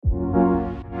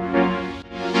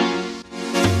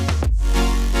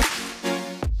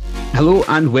Hello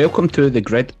and welcome to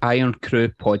the Irn-Cru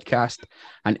podcast,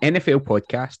 an NFL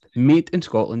podcast made in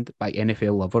Scotland by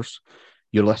NFL lovers.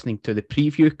 You're listening to the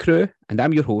Preview Crew and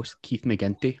I'm your host, Keith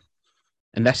McGinty.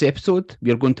 In this episode,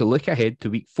 we are going to look ahead to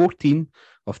week 14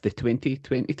 of the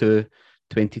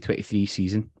 2022-2023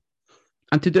 season.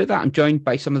 And to do that, I'm joined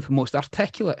by some of the most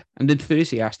articulate and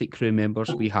enthusiastic crew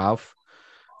members we have.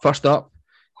 First up,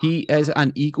 he is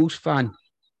an Eagles fan,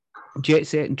 jet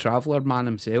set and traveller man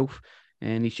himself,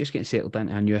 and he's just getting settled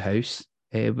into a new house.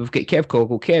 We've got Kev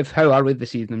Coggle. Kev, how are we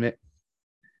this evening, mate?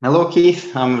 Hello,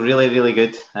 Keith. I'm really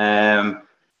good.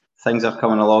 Things are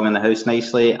coming along in the house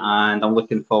nicely, and I'm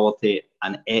looking forward to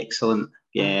an excellent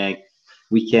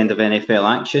weekend of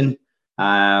NFL action.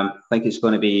 I think it's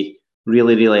going to be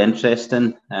really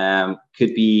interesting.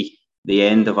 Could be the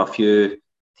end of a few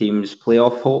teams'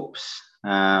 playoff hopes,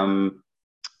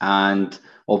 and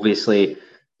obviously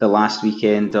the last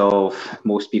weekend of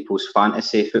most people's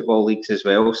fantasy football leagues as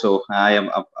well. So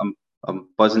I'm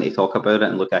buzzing to talk about it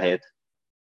and look ahead.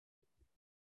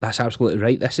 That's absolutely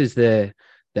right. This is the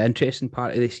interesting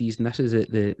part of the season. This is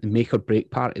the make or break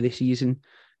part of the season.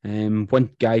 One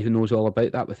guy who knows all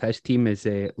about that with his team is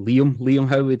Liam. Liam,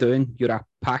 how are we doing? You're a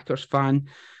Packers fan.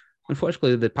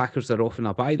 Unfortunately, the Packers are off on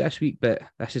a bye this week, but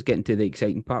this is getting to the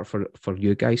exciting part for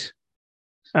you guys.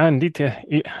 Indeed, yeah.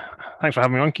 Thanks for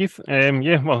having me on, Keith.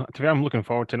 Well, to be I'm looking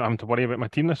forward to not having to worry about my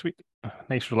team this week.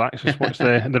 Nice, relax, just watch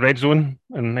the Red Zone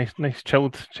and nice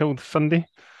chilled Sunday.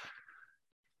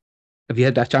 Have you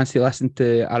had a chance to listen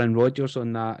to Aaron Rodgers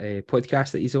on that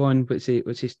podcast that he's on? What's he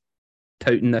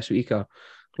touting this week, or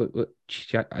what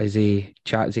chat is he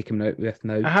coming out with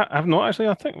now? I've not actually.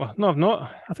 I think I've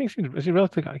not. I think he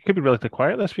could be relatively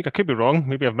quiet this week. I could be wrong.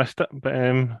 Maybe I've missed it, but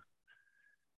going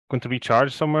to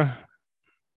recharge somewhere.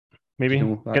 Maybe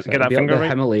get that finger right.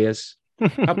 Himalayas.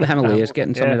 Up the Himalayas,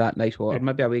 getting some of that nice water.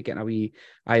 Maybe away getting a wee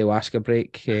ayahuasca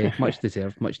break. Much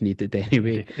deserved, much needed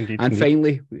anyway. Indeed.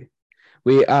 Finally,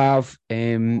 we have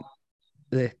the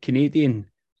Canadian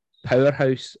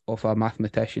powerhouse of a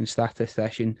mathematician,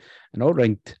 statistician, and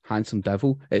all-round handsome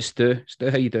devil. It's Stu. Stu,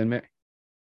 how you doing, mate?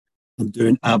 I'm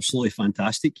doing absolutely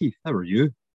fantastic, Keith. How are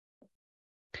you?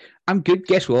 I'm good.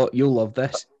 Guess what? You'll love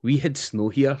this. We had snow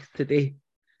here today,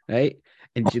 right?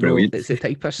 And it's the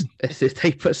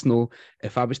type of snow.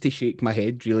 If I was to shake my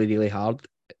head really hard,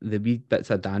 the wee bits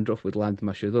of dandruff would land on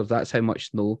my shoulders. That's how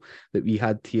much snow that we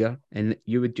had here, and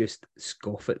you would just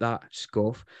scoff at that.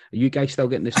 Scoff. Are you guys still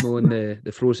getting the snow in the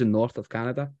frozen north of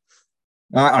Canada?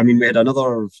 I mean, we had a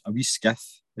wee skiff,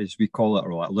 as we call it,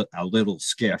 or a little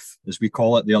skiff, as we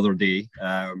call it, the other day.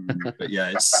 But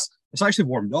yeah, it's actually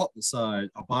warmed up. It's a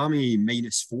balmy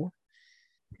 -4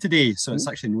 today, so it's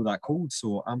actually not that cold.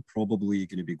 So I'm probably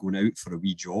going to be going out for a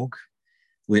wee jog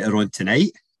later on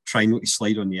tonight, trying not to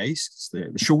slide on the ice.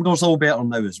 The shoulder's all better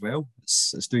now as well.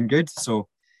 It's doing good. So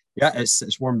yeah,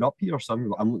 it's warmed up here. So I'm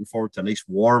looking forward to a nice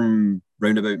warm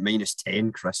roundabout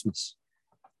 -10 Christmas.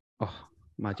 Oh,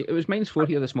 magic! It was -4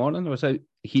 here this morning. I was out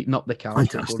heating up the car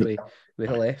before we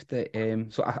left it.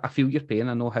 So I feel your pain.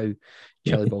 I know how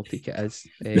chilly Baltic it is.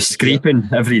 The scraping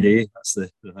every day. That's the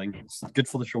thing. It's good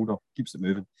for the shoulder. Keeps it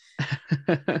moving.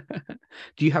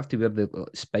 Do you have to wear the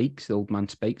spikes, the old man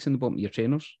spikes in the bottom of your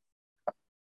trainers?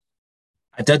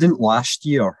 I didn't last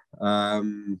year, but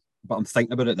I'm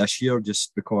thinking about it this year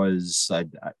just because I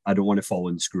don't want to fall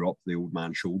and screw up the old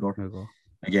man's shoulder.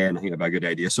 Again, I think it'd be a good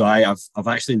idea. So I've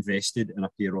actually invested in a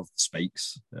pair of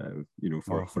spikes,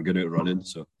 for going out running.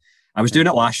 So I was doing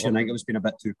it last year, and I think it was being a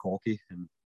bit too cocky. And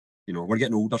we're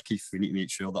getting older, Keith. We need to make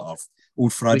sure that our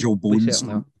old fragile bones.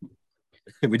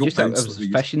 We don't. I was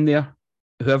fishing there.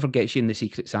 Whoever gets you in the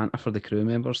Secret Santa for the crew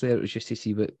members there, it was just to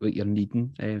see what you're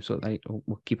needing. So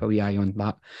we'll keep a wee eye on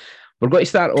that. We're going to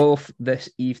start off this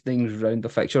evening's round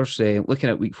of fixtures, looking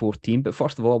at week 14. But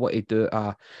first of all, I want to do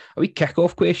a wee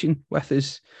kick-off question with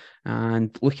us.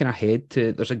 And looking ahead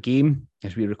to, there's a game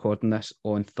as we're recording this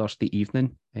on Thursday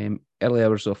evening, early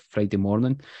hours of Friday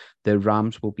morning. The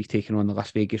Rams will be taking on the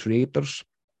Las Vegas Raiders.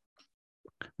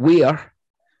 Where,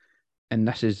 and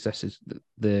this is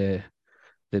the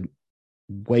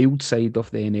wild side of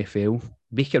the NFL,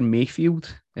 Baker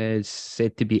Mayfield is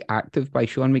said to be active by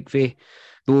Sean McVay,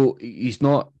 though he's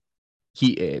not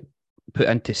put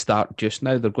in to start just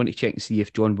now. They're going to check and see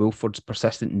if John Wolford's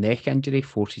persistent neck injury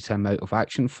forces him out of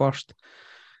action first.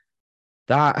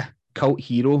 That cult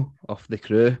hero of the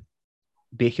crew,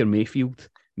 Baker Mayfield,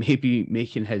 may be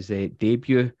making his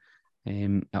debut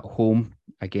at home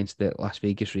against the Las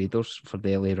Vegas Raiders for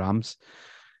the LA Rams.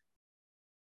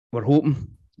 We're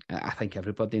hoping. I think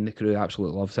everybody in the crew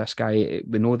absolutely loves this guy.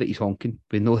 We know that he's honking.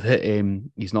 We know that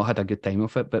he's not had a good time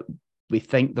of it, but we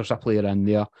think there's a player in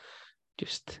there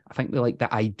I think they like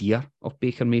the idea of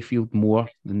Baker Mayfield more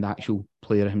than the actual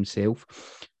player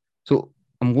himself. So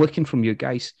I'm looking from you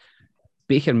guys.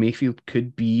 Baker Mayfield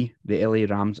could be the LA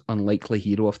Rams' unlikely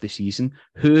hero of the season.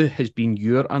 Who has been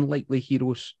your unlikely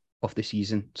heroes of the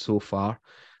season so far?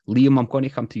 Liam, I'm going to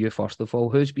come to you first of all.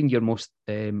 Who's been your most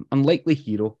unlikely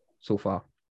hero so far?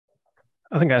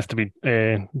 I think it has to be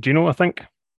Gino, I think.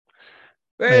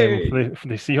 Hey! For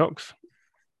the Seahawks.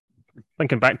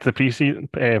 Thinking back to the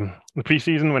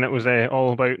preseason when it was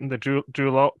all about the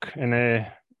Drew Lock and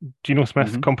Geno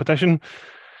Smith competition.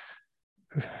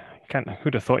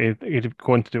 Who'd have thought he'd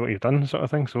go on to do what he's done, sort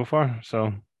of thing, so far.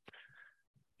 So,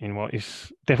 you know what,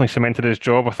 he's definitely cemented his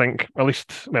job. I think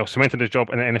cemented his job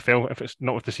in the NFL if it's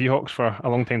not with the Seahawks for a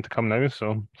long time to come now.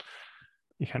 So,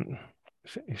 he's going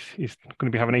to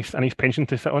be having a nice pension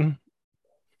to sit on.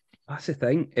 That's the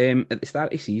thing. At the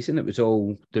start of the season, it was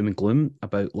all doom and gloom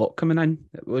about Locke coming in.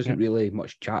 It wasn't really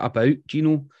much chat about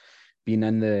Gino being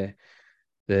in the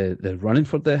running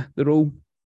for the role,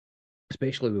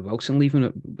 especially with Wilson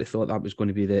leaving. We thought that was going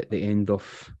to be the end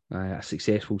of a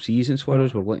successful season for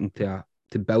us. We're looking to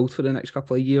build for the next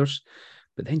couple of years.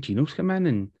 But then Gino's come in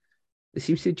and it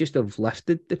seems to just have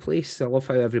lifted the place. I love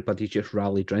how everybody's just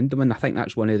rallied around him. And I think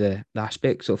that's one of the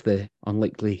aspects of the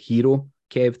unlikely hero,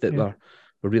 Kev, that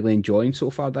we're really enjoying so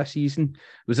far this season.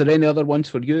 Was there any other ones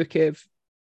for you, Kev?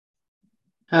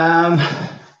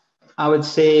 I would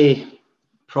say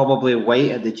probably White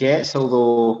at the Jets,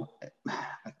 although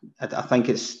I think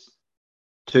it's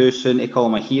too soon to call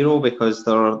him a hero because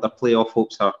their playoff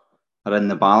hopes are in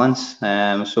the balance.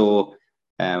 So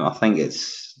I think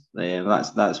it's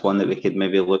that's one that we could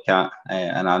maybe look at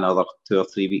in another 2 or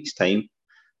 3 weeks' time.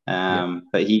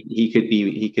 But he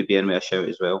could be in with a shout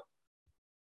as well.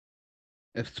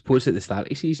 I suppose at the start of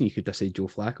the season, you could have said Joe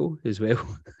Flacco as well.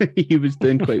 He was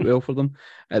doing quite well for them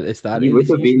at the start. He would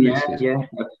have been, yeah.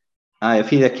 If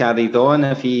he'd have carried on,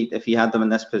 if he had them in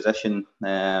this position,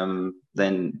 then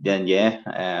yeah,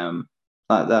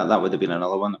 that would have been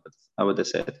another one. I would have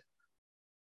said.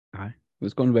 Aye, it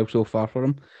was going well so far for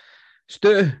him.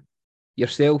 Stu,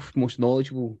 yourself, most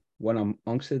knowledgeable one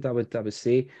amongst it, I would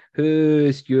say.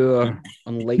 Who's your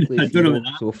unlikely hero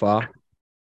so far?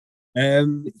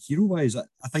 Hero wise,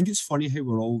 I think it's funny how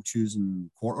we're all choosing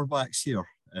quarterbacks here,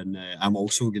 and I'm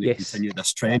also going to continue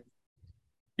this trend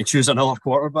and choose another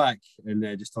quarterback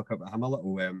and just talk about him a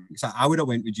little. So I would have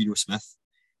went with Geno Smith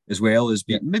as well as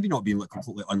being maybe not being like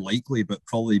completely unlikely, but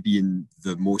probably being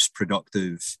the most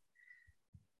productive,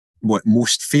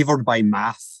 most favoured by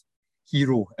math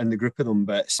hero in the group of them,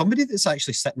 but somebody that's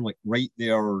actually sitting like right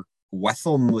there with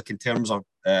them, like in terms of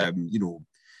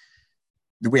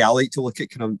the way I like to look at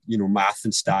kind of, math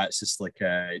and stats, it's like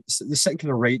they're sitting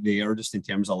kind of right there just in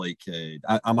terms of like,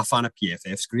 I'm a fan of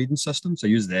PFF's grading systems. I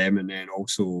use them, and then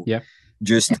also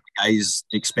just guys'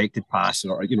 expected pass,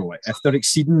 or, if they're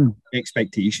exceeding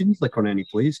expectations, like on any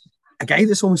plays, a guy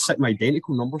that's almost sitting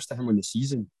identical numbers to him in the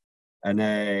season. And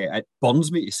it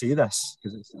burns me to say this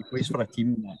because he plays for a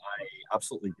team that I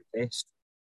absolutely detest.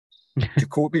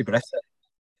 Jacoby Brissett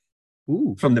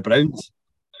from the Browns.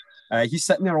 He's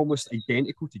sitting there almost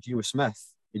identical to Geno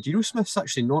Smith. And Geno Smith's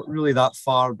actually not really that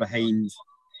far behind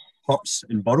Hurts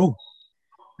and Burrow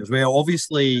as well.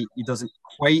 Obviously, he doesn't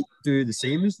quite do the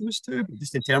same as those two, but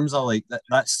just in terms of like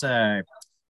that's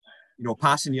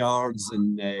passing yards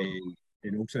and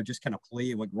also just kind of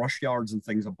play like rush yards and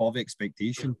things above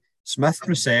expectation. Smith,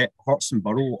 Brissett, Hurts and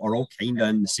Burrow are all kind of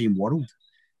in the same world.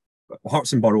 But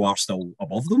Hurts and Burrow are still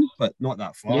above them, but not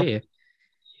that far. Yeah.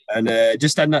 And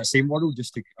just in that same world,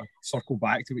 just to circle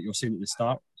back to what you were saying at the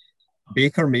start,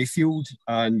 Baker Mayfield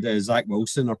and Zach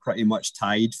Wilson are pretty much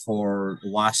tied for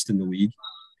last in the league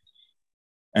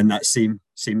in that same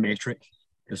metric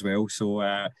as well. So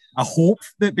I hope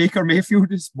that Baker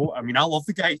Mayfield is more. I mean, I love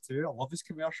the guy too. I love his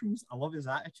commercials. I love his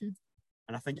attitude.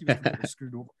 And I think he was completely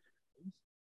screwed over.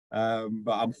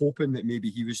 But I'm hoping that maybe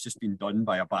he was just being done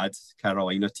by a bad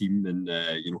Carolina team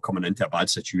and, coming into a bad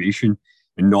situation.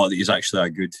 And not that he's actually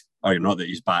not that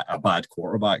he's a bad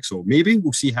quarterback. So maybe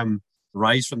we'll see him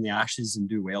rise from the ashes and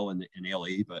do well in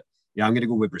LA. But yeah, I'm going to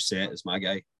go with Brissett as my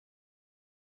guy.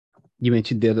 You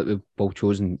mentioned there that we've all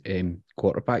chosen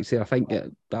quarterbacks there. I think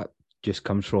that just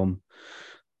comes from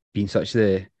being such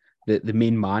the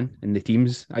main man in the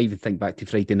teams. I even think back to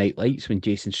Friday Night Lights when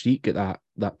Jason Street got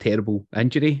that terrible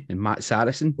injury and Matt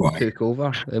Saracen took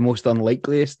over, the most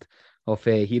unlikeliest of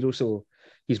heroes. So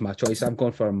he's my choice. I'm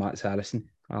going for Matt Saracen.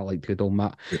 I like good old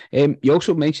Matt. You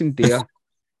also mentioned there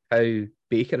how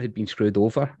Baker had been screwed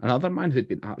over. Another man who'd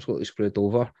been absolutely screwed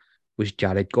over was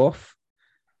Jared Goff.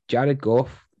 Jared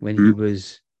Goff, when he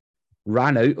was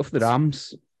ran out of the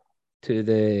Rams to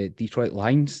the Detroit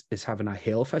Lions is having a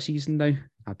hell of a season now.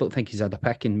 I don't think he's had a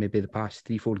pick in maybe the past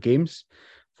 3-4 games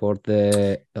for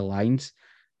the Lions.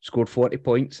 Scored 40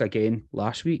 points again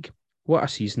last week. What a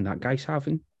season that guy's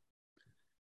having.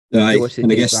 Aye, What's the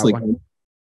and I take guess that like one?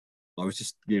 I was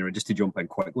just just to jump in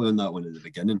quickly on that one at the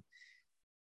beginning.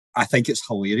 I think it's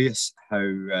hilarious how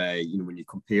when you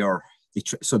compare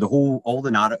all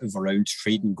the narrative around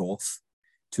trading Goff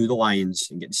to the Lions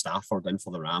and getting Stafford in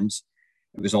for the Rams.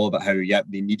 It was all about how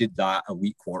they needed that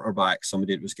elite quarterback,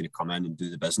 somebody that was going to come in and do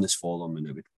the business for them, and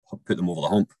it would put them over the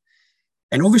hump.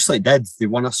 And obviously it did. They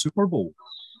won a Super Bowl.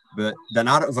 But the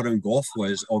narrative around Goff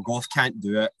was, Goff can't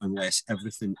do it unless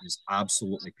everything is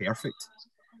absolutely perfect.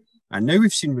 And now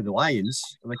we've seen with the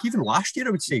Lions, like even last year,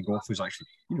 I would say Goff was actually,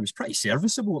 was pretty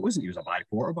serviceable. It wasn't he was a bad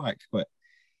quarterback, but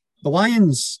the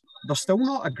Lions, they're still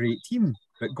not a great team,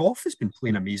 but Goff has been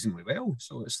playing amazingly well.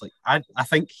 So it's like, I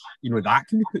think, that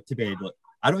can be put to bed. Like,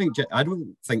 I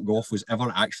don't think Goff was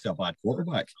ever actually a bad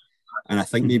quarterback. And I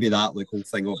think maybe that whole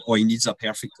thing of, he needs a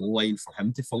perfect goal line for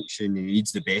him to function. He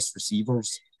needs the best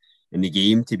receivers in the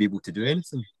game to be able to do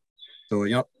anything.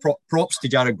 So, props to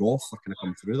Jared Goff for kind of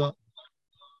come through that.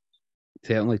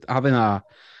 Certainly. I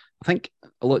think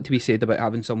a lot to be said about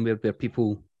having somewhere where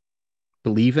people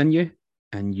believe in you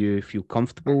and you feel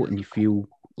comfortable and you feel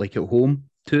like at home.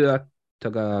 Tua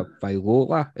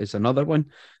Tagovailoa is another one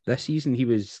this season. He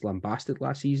was lambasted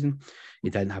last season.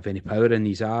 He didn't have any power in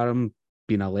his arm.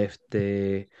 Being a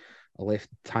left-handed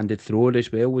thrower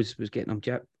as well was getting him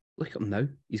gypped. Look at him now.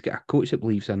 He's got a coach that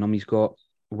believes in him. He's got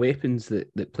weapons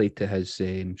that play to his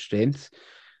strengths.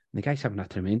 And the guy's having a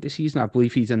tremendous season. I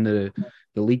believe he's in the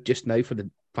league just now for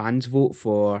the fans' vote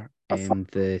for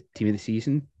the team of the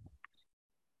season.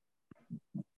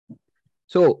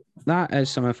 So that is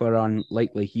some of our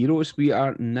unlikely heroes. We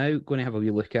are now going to have a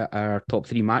wee look at our top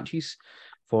 3 matches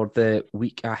for the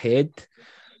week ahead.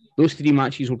 Those 3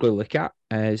 matches we're going to look at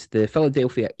is the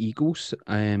Philadelphia Eagles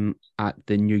at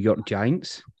the New York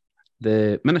Giants,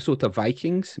 the Minnesota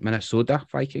Vikings, as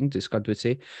Scud would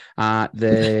say,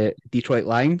 the Detroit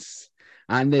Lions,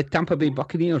 and the Tampa Bay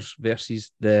Buccaneers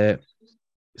versus the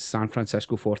San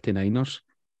Francisco 49ers.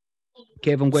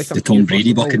 Kevin, welcome the Tom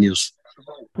Brady Buccaneers.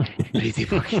 Brady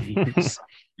Buccaneers.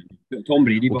 Tom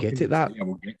Brady We'll Buccaneers. get to that. Yeah,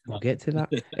 We'll get to that.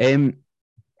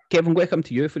 Kevin, welcome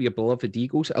to you for your beloved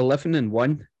Eagles.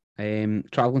 11-1.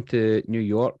 Traveling to New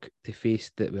York to face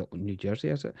New Jersey,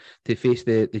 is it? To face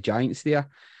the Giants there.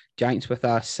 Giants with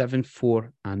a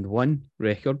 7-4-1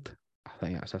 record. I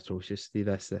think that's atrocious. They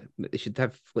should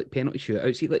have like penalty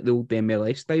shootouts, see like the old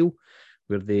MLS style,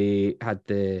 where they had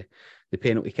the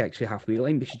penalty kicks at halfway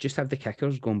line. They should just have the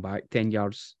kickers going back 10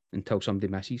 yards until somebody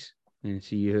misses and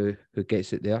see who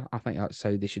gets it there. I think that's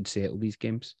how they should settle these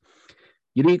games.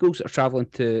 Your Eagles are travelling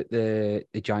to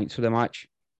the Giants for the match.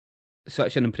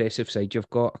 Such an impressive side you've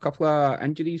got. A couple of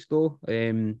injuries though,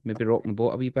 maybe rocking the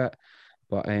boat a wee bit,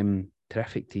 but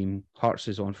terrific team. Hurts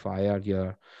is on fire.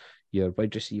 Your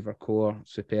wide receiver core,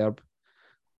 superb.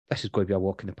 This is going to be a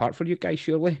walk in the park for you guys,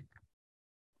 surely.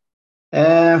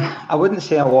 I wouldn't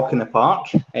say a walk in the park.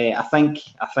 I think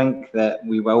that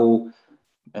we will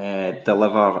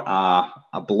deliver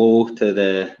a blow to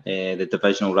the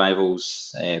divisional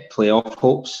rivals' playoff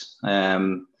hopes.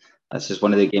 This is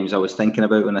one of the games I was thinking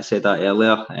about when I said that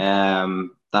earlier.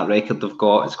 That record they've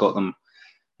got, it's got them,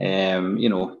 and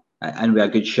with a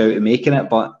good shout at making it,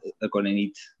 but they're going to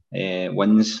need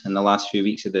wins in the last few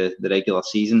weeks of the regular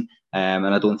season, and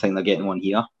I don't think they're getting one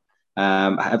here.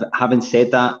 Having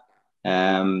said that,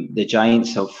 the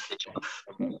Giants have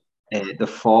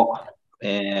fought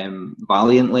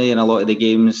valiantly in a lot of the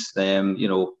games,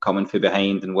 coming from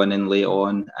behind and winning late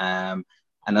on, and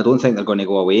I don't think they're going to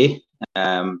go away.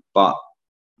 But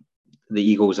the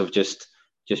Eagles have just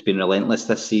been relentless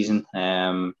this season.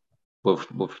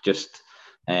 We've just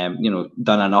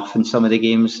done enough in some of the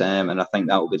games, and I think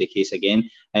that will be the case again.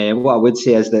 What I would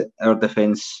say is that our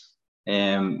defence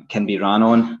can be ran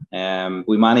on.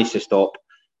 We managed to stop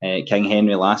King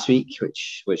Henry last week,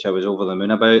 which I was over the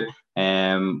moon about.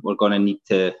 We're going to need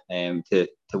to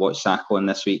watch Saquon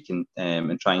this week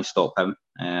and try and stop him.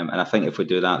 And I think if we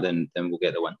do that, then we'll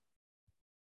get the win.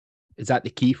 Is that the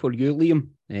key for you, Liam?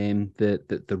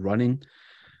 The running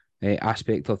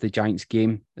aspect of the Giants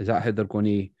game? Is that how they're going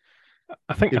to?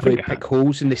 I think pick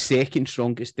holes in the second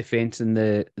strongest defence in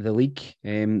the league.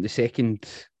 The second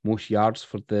most yards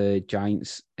for the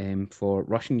Giants for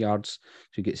rushing yards.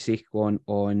 So you get Saquon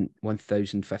on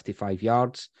 1,055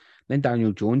 yards. Then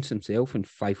Daniel Jones himself in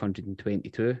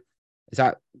 522. Is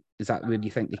that where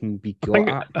you think they can be got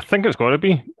at? I think it's got to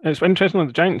be. It's interesting that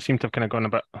the Giants seem to have kind of gone a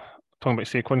bit, talking about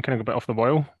Saquon, kind of a bit off the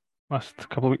boil last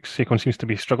couple of weeks. Saquon seems to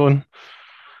be struggling.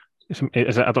 I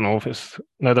don't know if it's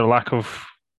now their lack of.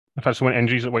 They've had so many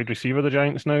injuries at wide receiver, the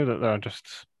Giants now, that they're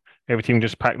just every team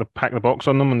just pack the box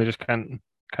on them and they just can't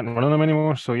run on them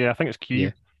anymore. So yeah, I think it's key.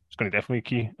 Yeah. It's going to definitely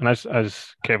be key. And as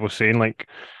Kev was saying, like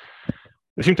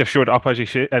they seem to have showed up as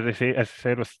I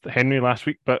said with Henry last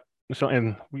week, but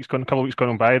certainly a couple of weeks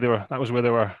gone by, that was where they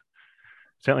were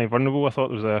certainly vulnerable. I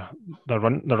thought it was the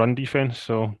run defense.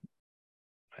 So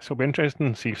it'll be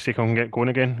interesting to see if Saquon can get going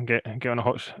again, get on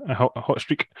a hot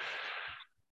streak.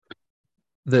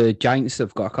 The Giants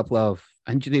have got a couple of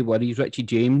injury worries. Richie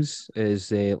James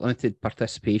is limited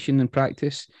participation in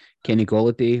practice. Kenny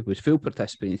Golladay was full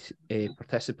participant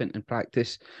in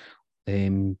practice.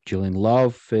 Julian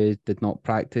Love did not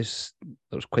practice.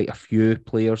 There's quite a few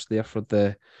players there for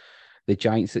the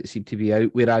Giants that seem to be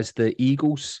out, whereas the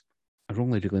Eagles are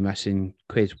only really missing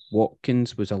Quez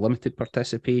Watkins was a limited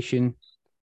participation,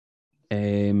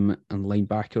 and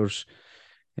linebackers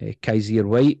Kaiser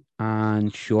White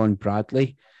and Sean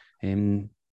Bradley.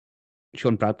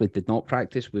 Sean Bradley did not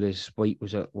practice, whereas White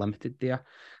was limited there.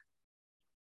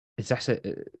 Is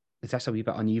this a wee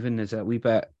bit uneven? Is it a wee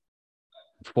bit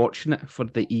fortunate for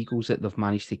the Eagles that they've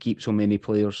managed to keep so many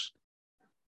players?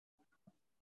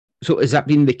 So has that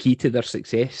been the key to their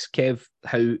success, Kev?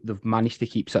 How they've managed to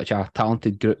keep such a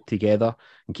talented group together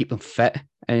and keep them fit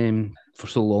for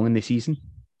so long in the season?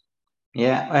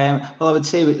 Yeah, well, I would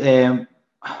say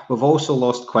we've also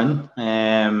lost Quinn,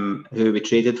 who we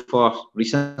traded for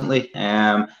recently,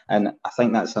 and I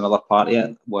think that's another part of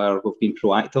it where we've been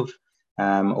proactive.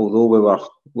 Although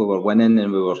we were winning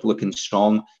and we were looking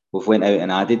strong, we've went out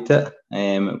and added to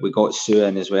it. We got Sue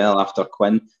in as well after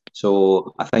Quinn,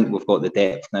 so I think we've got the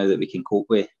depth now that we can cope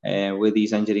with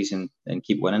these injuries and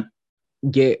keep winning.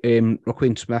 Yeah,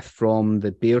 Roquan Smith from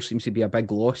the Bears seems to be a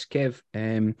big loss, Kev.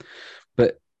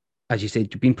 But as you said,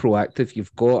 you've been proactive.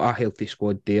 You've got a healthy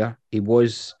squad there. He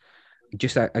was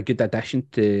just a good addition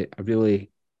to a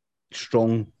really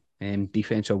strong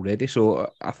defence already.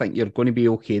 So I think you're going to be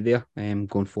okay there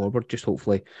going forward. Just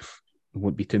hopefully there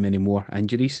won't be too many more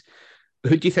injuries.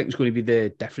 Who do you think is going to be the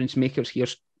difference makers here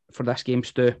for this game,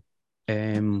 Stu?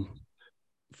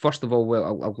 First of all,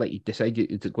 well, I'll let you decide.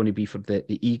 Is it going to be for the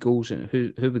Eagles? And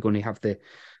who are we going to have the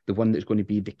one that's going to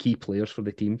be the key players for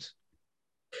the teams?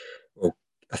 Well,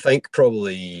 I think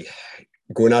probably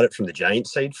going at it from the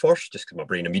Giants side first, just because my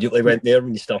brain immediately went there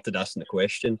when you started asking the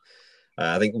question.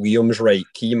 I think Liam's right.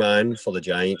 Key man for the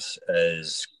Giants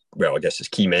is, well, I guess it's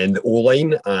key men, the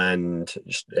O-line and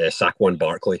Saquon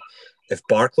Barkley. If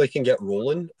Barkley can get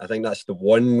rolling, I think that's the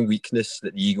one weakness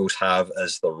that the Eagles have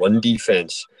as the run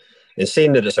defense. And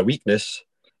saying that it's a weakness,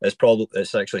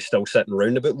 it's actually still sitting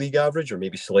around about league average or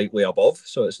maybe slightly above.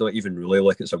 So it's not even really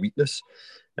like it's a weakness.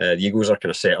 The Eagles are kind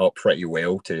of set up pretty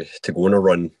well to go on a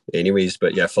run anyways.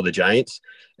 But yeah, for the Giants,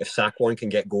 if Saquon can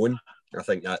get going, I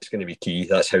think that's going to be key.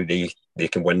 That's how they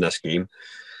can win this game.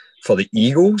 For the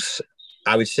Eagles,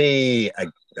 I would say,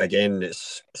 again,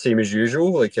 it's same as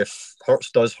usual. Like if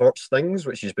Hurts does Hurts things,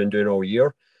 which he's been doing all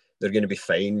year, they're going to be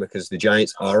fine because the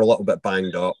Giants are a little bit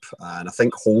banged up. And I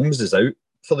think Holmes is out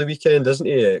for the weekend, isn't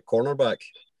he? Cornerback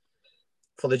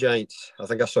for the Giants. I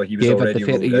think I saw he was already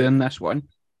ruled out. In this one.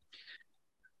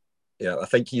 Yeah, I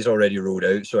think he's already ruled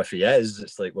out. So if he is,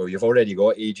 it's like, well, you've already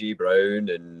got A.J. Brown,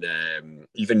 and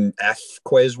even if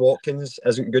Quez Watkins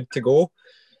isn't good to go,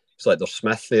 it's like there's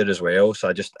Smith there as well.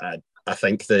 So I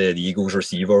think the Eagles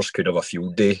receivers could have a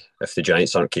field day if the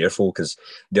Giants aren't careful, because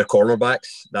their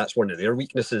cornerbacks, that's one of their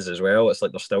weaknesses as well. It's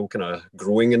like they're still kind of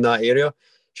growing in that area,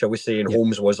 shall we say. And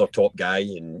Holmes was our top guy,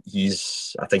 and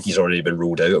I think he's already been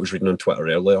ruled out. I was reading on Twitter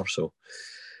earlier, So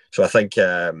I think,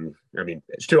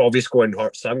 it's too obvious going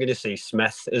Hurts. So I'm going to say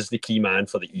Smith is the key man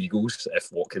for the Eagles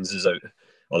if Watkins is out.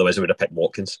 Otherwise, I would have picked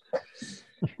Watkins.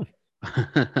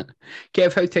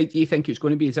 Kev, how tight do you think it's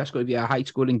going to be? Is this going to be a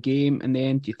high-scoring game? And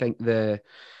then do you think the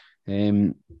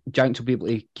Giants will be able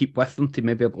to keep with them to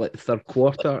maybe like the third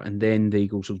quarter, and then the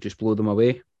Eagles will just blow them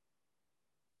away?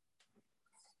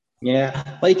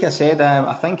 Yeah, like I said,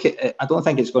 I don't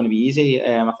think it's going to be easy.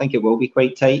 I think it will be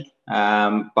quite tight,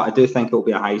 but I do think it will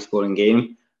be a high-scoring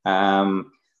game.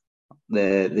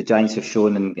 The Giants have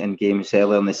shown in games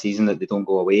earlier in the season that they don't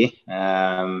go away.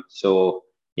 So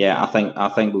yeah, I think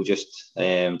we'll just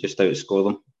outscore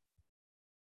them.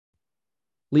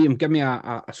 Liam, give me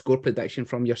a score prediction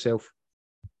from yourself.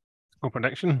 Score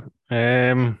prediction.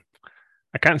 I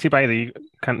can't see by the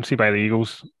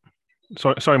Eagles.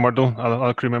 Sorry, Murdo,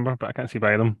 other crew member, but I can't see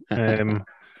by them. I'm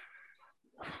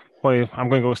going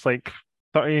to go with like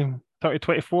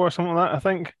 30-24 or something like that, I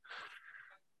think.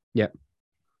 Yeah.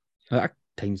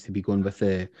 tends to be going with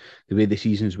the way the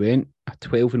seasons went. A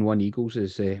 12-1 Eagles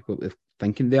is what we're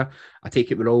thinking there. I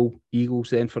take it we're all Eagles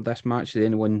then for this match. Is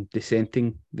anyone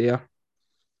dissenting there?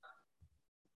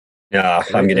 Yeah,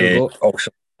 Right,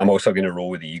 I'm also going to roll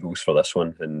with the Eagles for this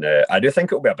one, and I do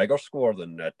think it'll be a bigger score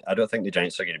than I don't think the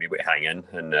Giants are going to be able to hang in,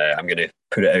 and I'm going to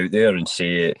put it out there and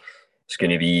say it's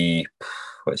going to be,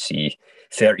 let's see,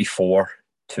 34-21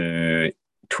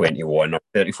 or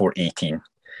 34-18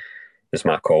 is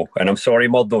my call. And I'm sorry,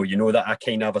 Murdo, you know that I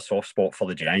kind of have a soft spot for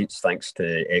the Giants thanks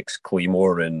to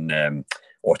ex-Claymore and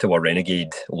Ottawa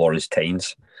Renegade Lawrence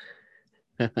Tynes.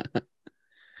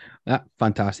 Yeah,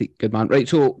 fantastic. Good man. Right,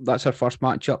 so that's our first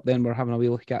matchup then we're having a wee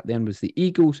look at then was the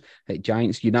Eagles at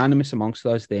Giants. Unanimous amongst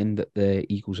us then that the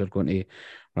Eagles are going to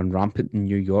run rampant in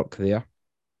New York there.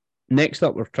 Next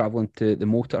up, we're travelling to the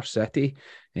Motor City,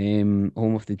 home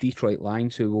of the Detroit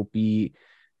Lions, who will be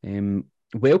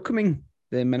welcoming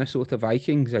the Minnesota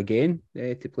Vikings again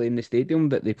to play in the stadium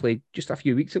that they played just a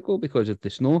few weeks ago because of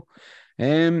the snow.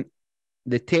 The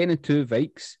 10-2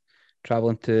 Vikes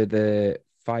travelling to the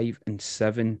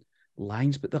 5-7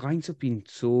 Lions, but the Lions have been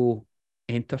so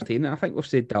entertaining. I think we've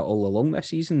said that all along this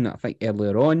season. I think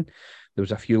earlier on there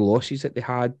was a few losses that they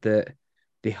had that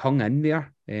they hung in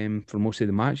there for most of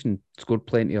the match and scored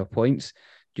plenty of points,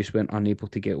 just weren't unable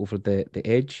to get over the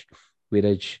edge,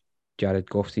 whereas Jared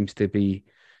Goff seems to be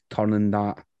turning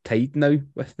that tide now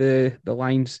with the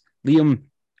Lions. Liam,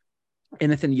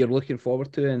 anything you're looking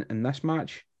forward to in this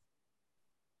match?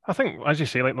 I think, as you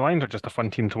say, like the Lions are just a fun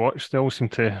team to watch. They all seem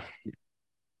to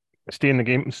stay in the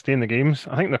games.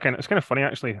 I think it's kind of funny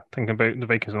actually thinking about the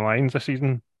Vikings and the Lions this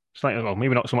season. Slightly, well,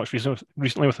 maybe not so much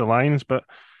recently with the Lions, but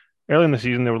early in the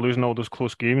season they were losing all those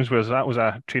close games, whereas that was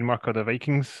a trademark of the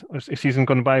Vikings a season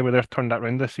gone by, where they've turned that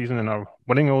around this season and are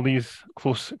winning all these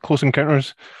close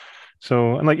encounters.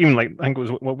 So, and I think it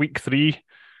was week 3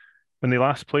 when they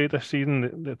last played this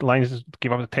season, the Lions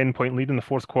gave up a 10-point lead in the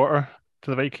fourth quarter to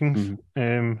the Vikings.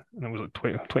 And it was like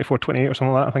 24-28 or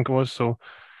something like that, I think it was. So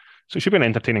it should be an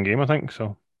entertaining game, I think.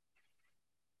 So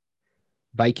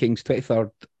Vikings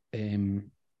 23rd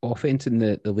offense in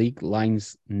the league,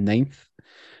 Lions 9th.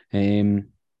 The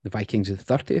Vikings are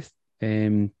 30th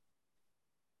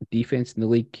defense in the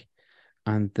league,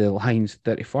 and the Lions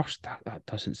 31st. That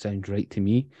doesn't sound right to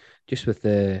me, just with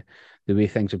the way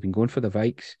things have been going for the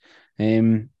Vikes.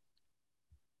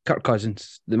 Kirk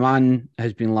Cousins, the man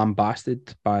has been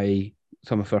lambasted by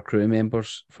some of our crew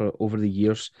members for over the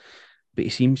years, but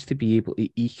he seems to be able to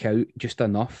eke out just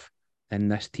enough in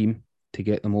this team to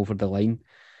get them over the line.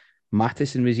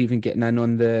 Mattison was even getting in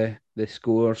on the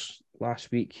scores last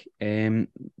week. They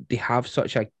have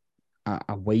such a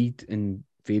wide and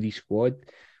varied squad,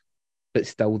 but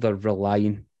still they're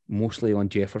relying mostly on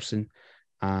Jefferson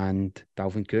and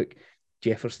Dalvin Cook.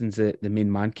 Jefferson's the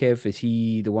main man, Kev. Is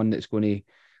he the one that's going to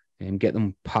get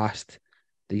them past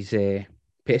these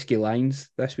pesky lines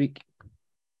this week?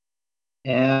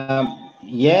 Yeah,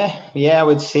 I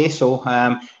would say so.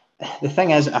 The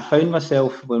thing is, I found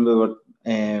myself when we were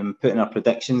putting our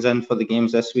predictions in for the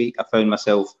games this week, I found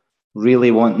myself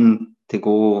really wanting to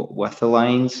go with the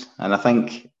Lions, and I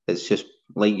think it's just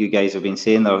like you guys have been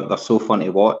saying, they're so fun to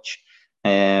watch,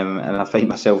 and I find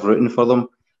myself rooting for them.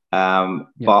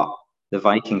 But the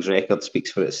Vikings record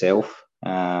speaks for itself.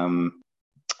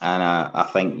 And I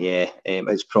think,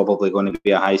 it's probably going to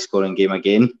be a high-scoring game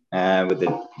again, with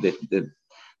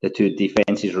the two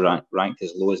defenses ranked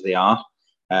as low as they are,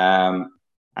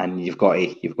 and you've got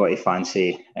to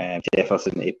fancy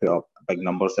Jefferson to put up big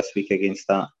numbers this week against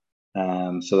that.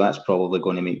 So that's probably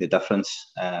going to make the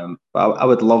difference. But I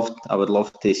would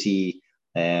love to see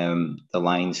the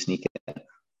Lions sneak it.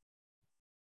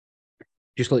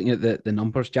 Just looking at the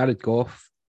numbers, Jared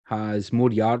Goff has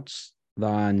more yards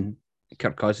than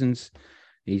Kirk Cousins.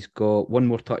 He's got one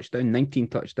more touchdown, 19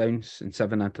 touchdowns and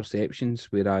 7 interceptions,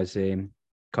 whereas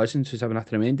Cousins, who's having a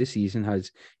tremendous season,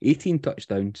 has 18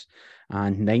 touchdowns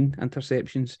and 9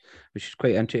 interceptions, which is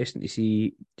quite interesting to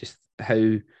see just how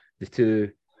the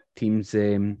two teams,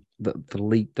 the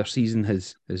league, their season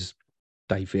has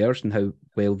diverged and how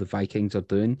well the Vikings are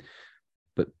doing,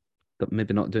 but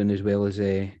maybe not doing as well as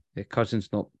Cousins,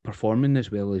 not performing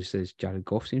as well as Jared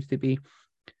Goff seems to be.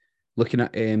 Looking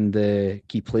at the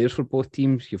key players for both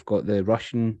teams, you've got the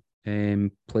Russian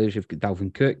players. You've got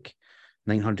Dalvin Cook,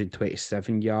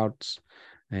 927 yards,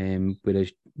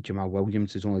 whereas Jamal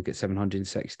Williams has only got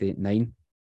 769.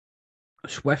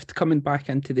 Swift coming back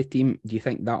into the team, do you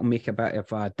think that'll make a bit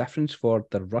of a difference for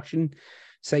the Russian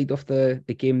side of the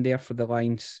game there for the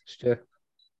Lions, Stu?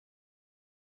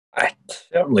 I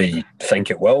certainly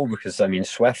think it will, because I mean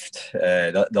Swift.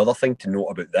 The other thing to note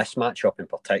about this matchup in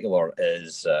particular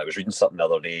is I was reading something the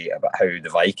other day about how the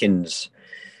Vikings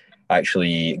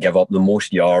actually give up the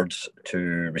most yards to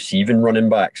receiving running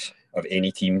backs of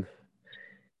any team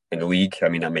in the league. I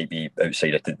mean, that might be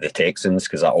outside of the Texans,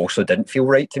 because that also didn't feel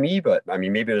right to me. But I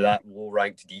mean, maybe that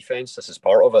low-ranked defense, this is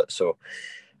part of it. So,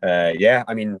 yeah,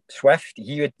 I mean, Swift,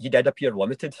 he did appear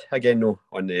limited again, though,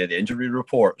 on the injury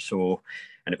report. So,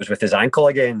 and it was with his ankle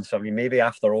again. So, I mean, maybe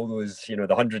after all those, the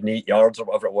 108 yards or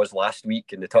whatever it was last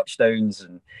week and the touchdowns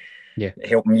and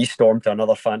helping me storm to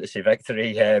another fantasy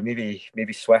victory,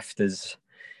 maybe Swift is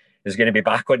going to be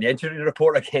back on the injury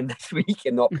report again this week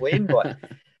and not playing. But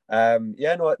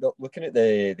looking at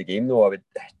the game though,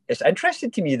 it's interesting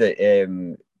to me that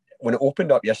when it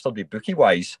opened up yesterday, bookie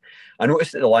wise, I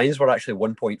noticed that the Lions were actually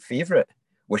 1 point favourite,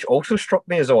 which also struck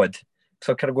me as odd.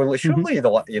 So I'm kind of going, like, surely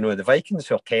the Vikings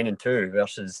are 10-2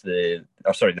 versus the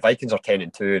Vikings are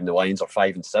 10-2 and the Lions are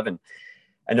 5-7,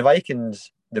 and the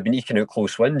Vikings, they've been eking out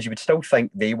close wins. You would still think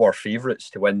they were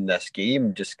favourites to win this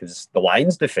game, just because the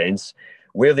Lions' defence,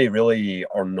 where they really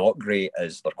are not great,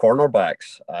 is their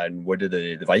cornerbacks. And what do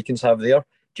the Vikings have there?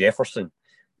 Jefferson.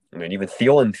 I mean, even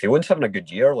Thielen's having a good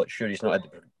year. Like, sure, he's not had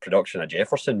the production of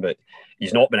Jefferson, but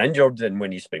he's not been injured, and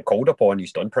when he's been called upon,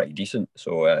 he's done pretty decent.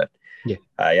 So,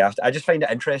 I just find it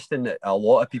interesting that a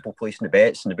lot of people placing the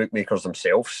bets, and the bookmakers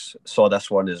themselves saw this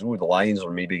one as, the Lions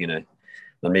are maybe gonna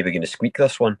squeak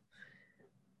this one.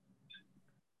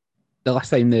 The last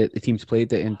time the teams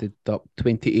played, it ended up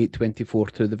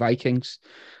 28-24 to the Vikings.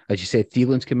 As you said,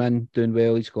 Thielen's come in doing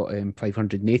well. He's got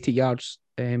 580 yards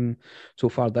so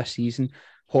far this season.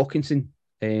 Hawkinson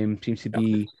seems to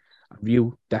be a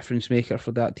real difference maker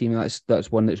for that team.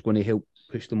 That's one that's going to help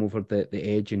push them over the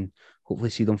edge and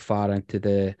hopefully see them far into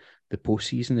the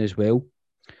postseason as well.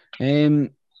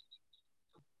 Kev,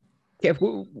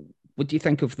 what do you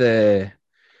think of the...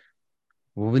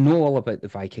 Well, we know all about the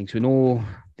Vikings. We know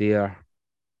their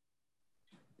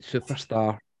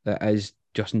superstar that is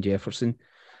Justin Jefferson.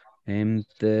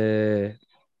 The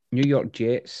New York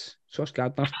Jets, Sauce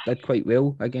Gardner did quite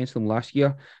well against them last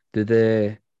year. Do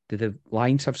the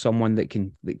Lions have someone that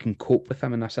can cope with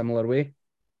him in a similar way?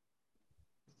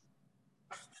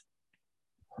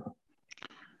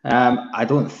 I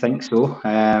don't think so.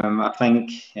 I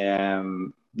think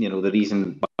the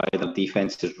reason why their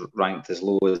defense is ranked as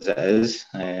low as it is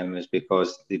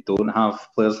because they don't have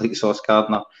players like Sauce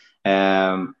Gardner.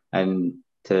 And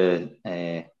to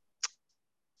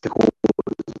quote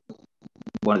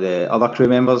one of the other crew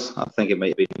members, I think it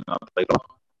might be a bigger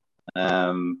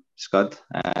scud.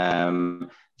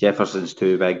 Jefferson's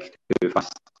too big, too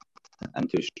fast, and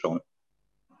too strong.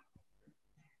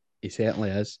 He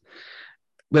certainly is.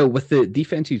 Well, with the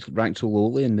defenses ranked so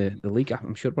lowly in the league,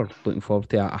 I'm sure we're looking forward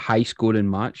to a high-scoring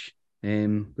match.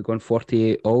 We're going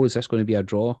 48-all. Is this going to be a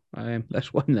draw?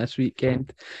 This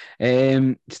weekend?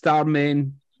 Star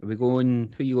men, who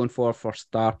are you going for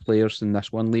star players in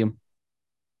this one, Liam?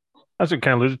 As it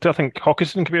kind of alluded to, I think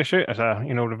Hawkinson could be a shout as a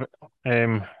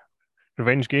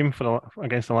revenge game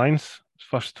against the Lions.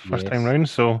 First time round,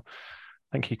 so I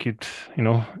think he could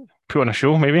put on a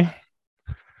show maybe.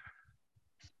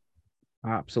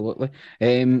 Absolutely.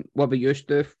 What about you,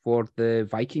 Stu, for the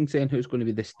Vikings then? Who's going to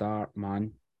be the star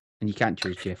man? And you can't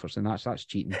choose Jefferson. That's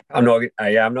cheating. I'm not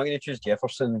going to choose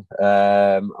Jefferson.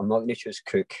 I'm not going to choose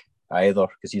Cook either,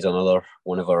 because he's another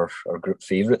one of our group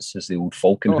favourites, is the old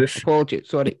Falcon hoof. Apologies,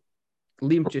 sorry.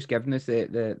 Liam's just given us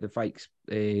the Vikes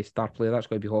star player. That's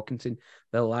going to be Hawkinson.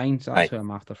 The Lions, that's who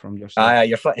I'm after from your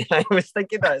side. I was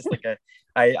thinking that. It's like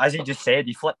as he just said,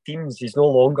 he flipped teams. He's no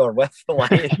longer with the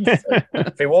Lions.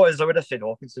 If he was, I would have said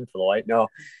Hawkinson for the Lions. No,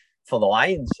 for the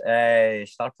Lions,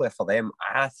 star player for them,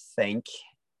 I think,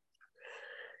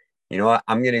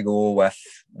 I'm going to go with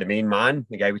the main man,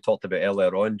 the guy we talked about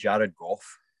earlier on, Jared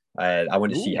Goff. I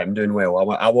want to see him doing well.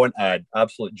 I want an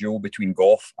absolute duel between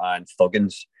Goff and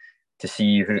Thuggins to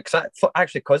see who.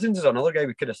 Actually, Cousins is another guy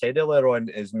we could have said earlier on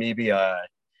is maybe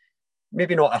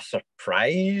not a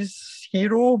surprise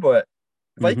hero, but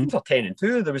Vikings are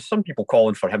 10-2. There was some people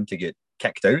calling for him to get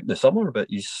kicked out in the summer, but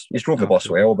he's drove the bus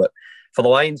well. But for the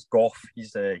Lions, Goff,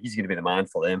 he's going to be the man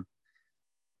for them.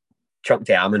 Chuck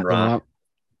to Amon-Ra.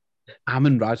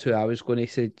 Amon-Ra's who I was going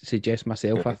to suggest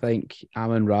myself. I think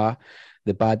Amon-Ra,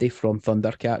 the baddie from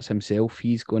Thundercats himself,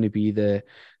 he's going to be the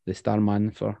star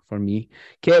man for me.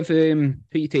 Kev, who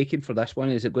are you taking for this one?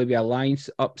 Is it going to be a Lions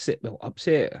upset? Well,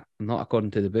 upset, not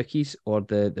according to the bookies, or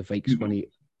the Vikes going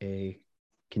to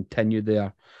continue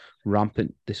their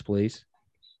rampant displays?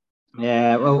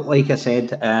 Yeah, well, like I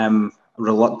said,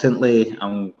 reluctantly,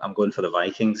 I'm going for the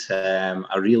Vikings.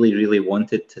 I really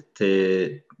wanted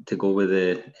to go with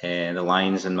the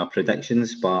Lions in my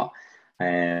predictions, but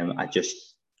I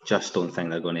just don't think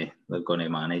they're going to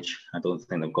manage. I don't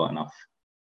think they've got enough.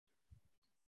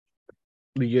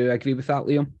 Would you agree with that,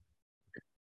 Liam?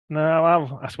 No,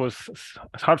 well, I suppose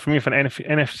it's hard for me for an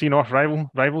NFC North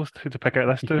rivals to pick out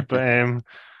this two, but I'm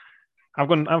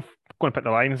going to pick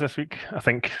the Lions this week. I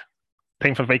think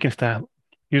time for Vikings to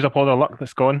use up all their luck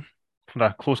that's gone for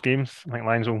the close games. I think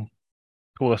Lions will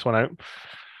pull this one out.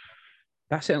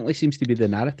 That certainly seems to be the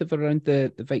narrative around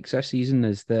the Vikes this season,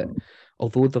 is that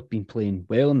although they've been playing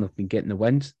well and they've been getting the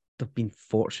wins, they've been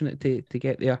fortunate to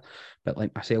get there. But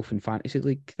like myself in Fantasy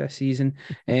League this season.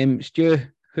 Stu,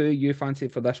 who you fancy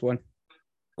for this one?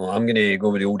 Well, I'm going to go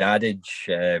with the old adage,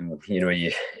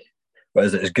 what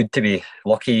is it? It's good to be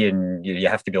lucky, and you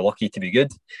have to be lucky to be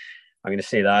good. I'm going to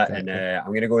say that, exactly. And I'm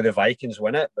going to go with the Vikings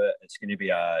win it, but it's going to be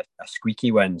a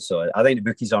squeaky win. So I think the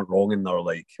bookies aren't wrong in their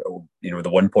the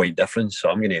 1 point difference. So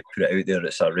I'm going to put it out there.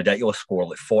 It's a ridiculous score,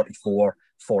 like 44-43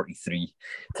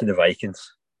 to the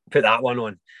Vikings. Put that one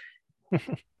on.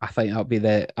 I think that'll be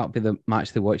the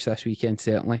match to watch this weekend,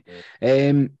 certainly.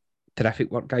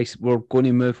 Terrific work, guys. We're going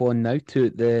to move on now to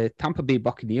the Tampa Bay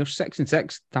Buccaneers,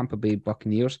 6-6 Tampa Bay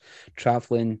Buccaneers,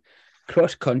 traveling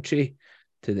cross country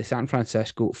to the San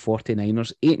Francisco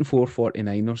 49ers, 8-4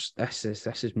 49ers. This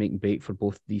is making break for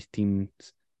both these teams'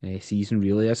 season,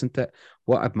 really, isn't it?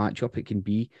 What a matchup it can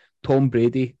be. Tom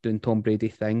Brady doing Tom Brady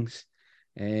things.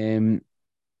 The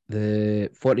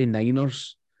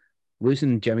 49ers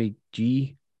losing Jimmy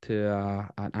G to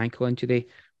an ankle injury,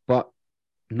 but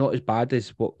not as bad as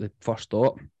what they first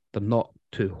thought. They're not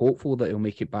too hopeful that he'll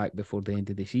make it back before the end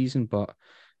of the season, but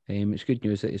it's good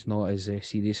news that it's not as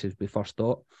serious as we first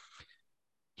thought.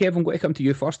 Kev, I'm going to come to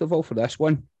you first of all for this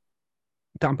one.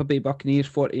 Tampa Bay Buccaneers,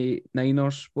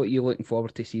 49ers. What are you looking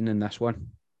forward to seeing in this one?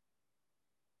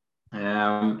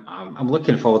 I'm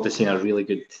looking forward to seeing a really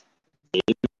good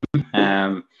game.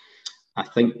 I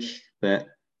think that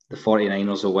the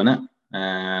 49ers will win it.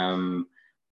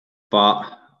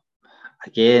 But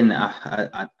again,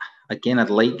 I'd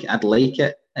like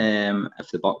it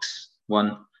if the Bucs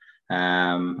won.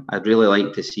 I'd really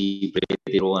like to see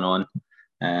Brady rolling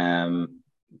on.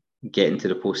 Getting to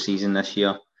the postseason this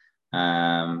year.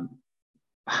 I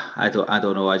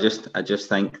don't know. I just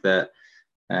think that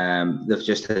they've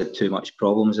just had too much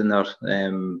problems in their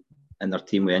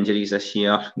team with injuries this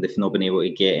year. They've not been able to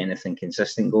get anything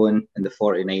consistent going. And the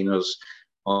 49ers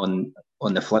on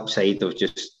the flip side have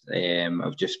just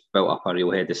built up a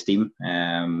real head of steam.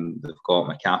 They've got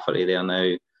McCaffrey there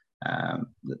now.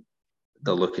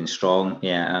 They're looking strong.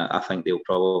 Yeah, I think they'll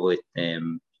probably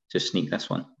just sneak this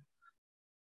one.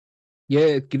 Yeah,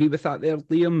 agree with that there,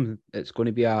 Liam. It's going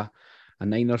to be a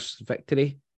Niners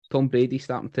victory. Tom Brady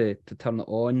starting to turn it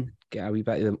on, get a wee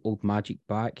bit of the old magic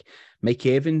back. Mike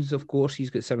Evans, of course, he's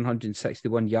got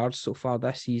 761 yards so far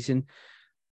this season.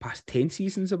 Past 10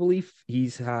 seasons, I believe,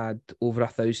 he's had over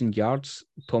 1,000 yards.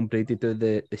 Tom Brady do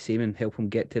the same and help him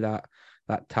get to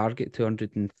that target,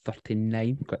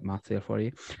 239. Quick math there for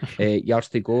you. Yards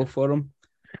to go for him.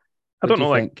 I don't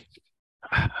know, think?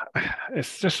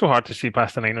 It's just so hard to see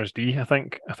past the Niners D. I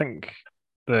think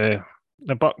the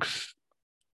Bucs,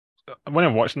 when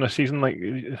I'm watching this season, like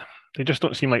they just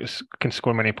don't seem like can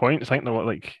score many points. I think they're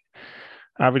like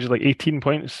average 18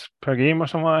 points per game or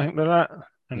something. I think they're at,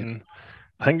 and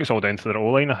I think it's all down to their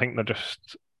O-line. I think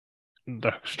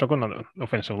they're struggling on the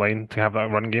offensive line to have that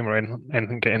run game or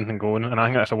anything, get anything going. And I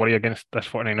think that's a worry against this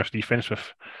 49ers defense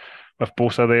with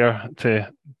Bosa there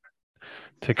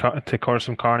to cause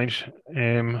some carnage.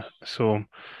 But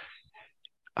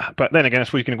then again, I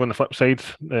suppose you can go on the flip side.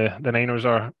 The Niners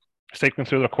are cycling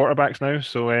through their quarterbacks now,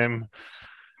 so it'll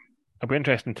be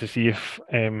interesting to see if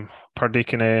Purdy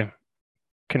can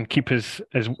keep his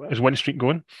win streak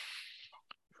going.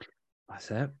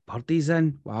 That's it. Purdy's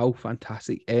in. Wow,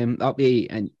 fantastic. That'll be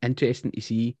interesting to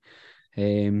see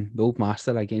the old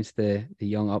master against the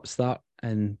young upstart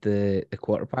and the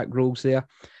quarterback roles there.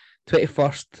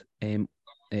 21st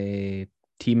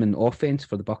team in offense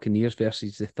for the Buccaneers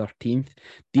versus the 13th.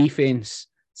 Defense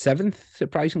 7th,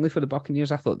 surprisingly, for the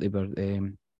Buccaneers. I thought they were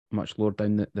much lower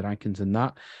down the rankings than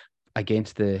that,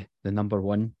 against the number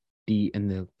 1 D in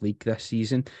the league this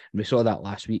season. And we saw that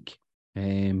last week.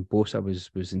 Bosa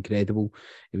was incredible.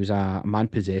 He was a man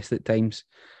possessed at times.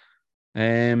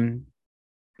 The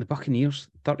Buccaneers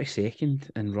 32nd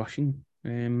in rushing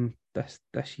this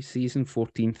season,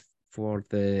 14th for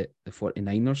the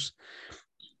 49ers.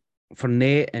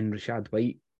 Fournette and Rashad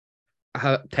White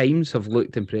at times have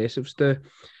looked impressive, Stu,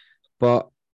 but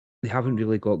they haven't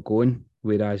really got going.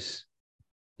 Whereas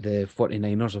the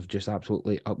 49ers have just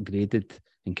absolutely upgraded,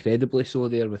 incredibly so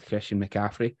there with Christian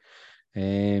McCaffrey.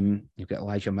 You've got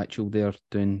Elijah Mitchell there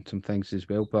doing some things as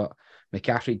well, but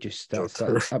McCaffrey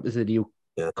that was the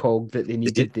real cog that they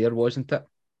needed there, wasn't it?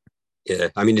 Yeah,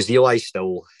 I mean, is he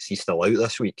still out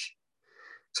this week?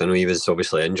 Because I know he was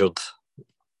obviously injured.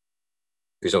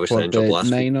 He was obviously injured last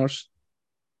Niners.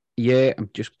 Week. Yeah, I'm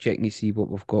just checking to see what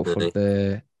we've got for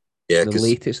the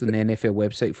latest on the NFL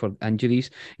website for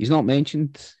injuries. He's not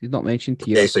mentioned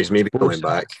here. Yeah, so he's maybe coming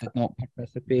back. Did not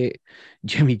participate.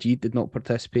 Jimmy G did not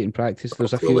participate in practice.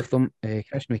 There's a few of them.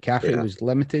 Christian McCaffrey was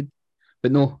limited,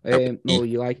 but no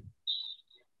Eli.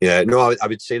 Yeah, no, I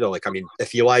would say though, like, I mean,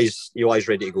 if Eli's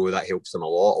ready to go, that helps them a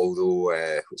lot. Although,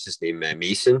 what's his name,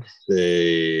 Mason,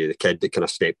 the kid that kind of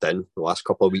stepped in the last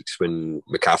couple of weeks when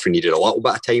McCaffrey needed a little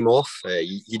bit of time off,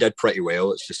 he did pretty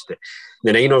well. It's just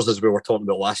the Niners, as we were talking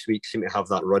about last week, seem to have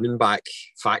that running back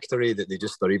factory that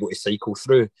they're able to cycle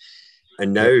through.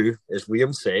 And now, as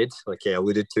Liam said, like I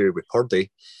alluded to with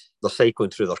Purdy, they're cycling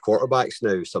through their quarterbacks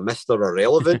now. So Mr.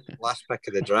 Irrelevant, last pick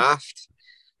of the draft.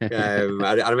 I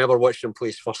remember watching him play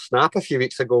his first snap a few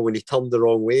weeks ago when he turned the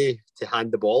wrong way to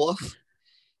hand the ball off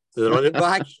to the running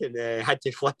back and had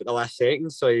to flip at the last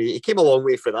second. So he came a long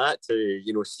way for that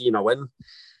to, seeing a win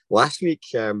last week.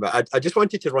 But I just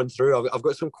wanted to run through. I've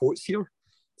got some quotes here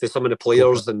to some of the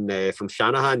players and from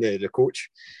Shanahan, the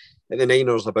coach at the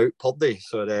Niners, about Purdy.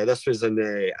 So this was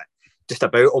just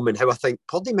about him and how I think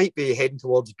Purdy might be heading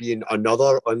towards being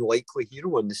another unlikely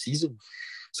hero in the season.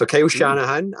 So Kyle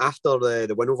Shanahan, after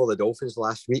the win over the Dolphins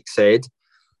last week, said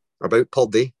about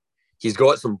Purdy, he's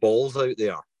got some balls out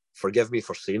there. Forgive me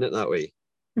for saying it that way.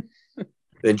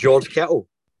 Then George Kittle,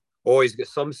 he's got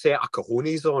some set of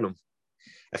cojones on him.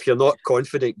 If you're not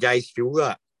confident, guys feel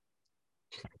that.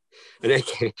 And then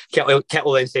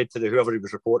Kittle then said to whoever he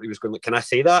was reporting, he was going, can I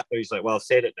say that? And he's like, well, I've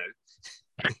said it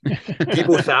now.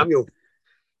 Deebo Samuel,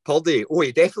 Purdy,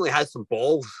 he definitely has some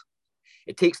balls.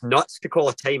 It takes nuts to call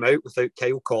a timeout without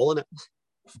Kyle calling it.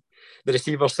 The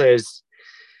receiver says,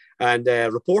 and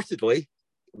reportedly,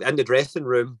 in the dressing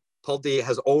room, Purdy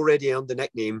has already earned the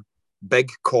nickname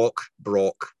Big Cock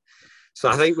Brock. So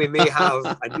I think we may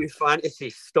have a new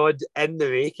fantasy stud in the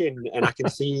making, and I can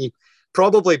see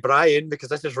probably Brian, because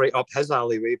this is right up his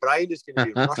alleyway, Brian is going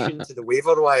to be rushing to the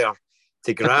waiver wire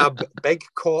to grab Big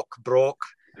Cock Brock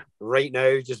right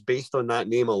now, just based on that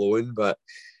name alone. But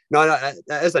no,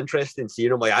 that is interesting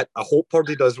seeing him. Like, I hope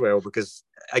Purdy does well, because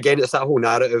again, it's that whole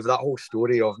narrative, that whole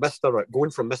story of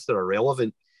going from Mr.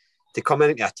 Irrelevant to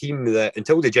coming into a team that,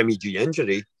 until the Jimmy G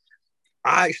injury,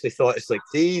 I actually thought it's like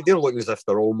they're looking as if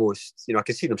they're almost, I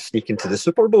can see them sneaking to the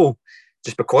Super Bowl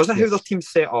just because of how their team's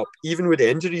set up, even with the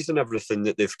injuries and everything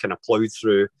that they've kind of ploughed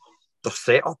through. Their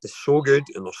setup is so good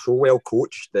and they're so well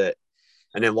coached that.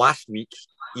 And then last week,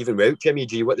 even without Jimmy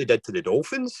G, what they did to the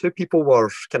Dolphins, who people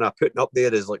were kind of putting up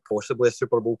there as like possibly a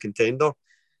Super Bowl contender,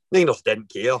 Niners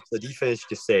didn't care. The defense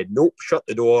just said, nope, shut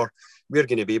the door. We're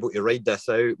going to be able to ride this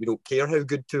out. We don't care how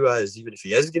good Tua is, even if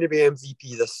he is going to be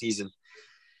MVP this season.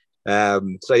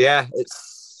 So yeah,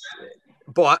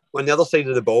 but on the other side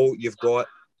of the ball, you've got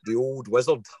the old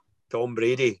wizard, Tom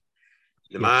Brady,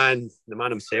 the man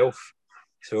himself.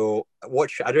 So I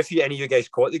don't know if any of you guys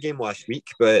caught the game last week,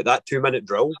 but that 2-minute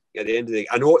drill at the end of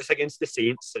I know it's against the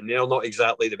Saints and they're not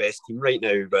exactly the best team right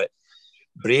now, but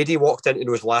Brady walked into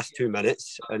those last 2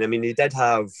 minutes, and I mean, they did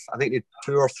have, I think they had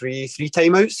 2 or 3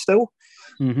 timeouts still,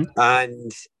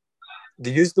 and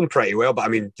they used them pretty well, but I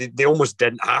mean, they almost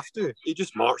didn't have to. They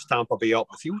just marched Tampa Bay up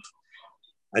the field,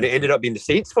 and it ended up being the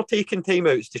Saints for taking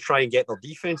timeouts to try and get their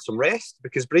defense some rest,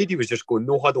 because Brady was just going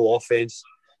no huddle offense,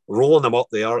 rolling them up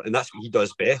there, and that's what he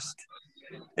does best.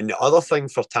 And the other thing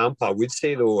for Tampa, I would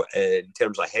say though, in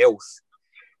terms of health,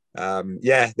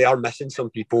 they are missing some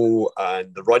people,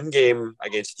 and the run game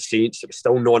against the Saints, it was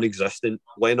still non-existent.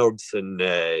 Leonard and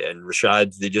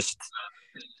Rashad,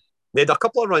 they had a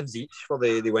couple of runs each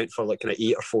where they went for like kind of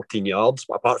 8 or 14 yards,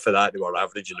 but apart from that, they were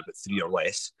averaging about 3 or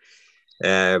less.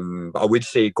 But I would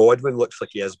say Godwin looks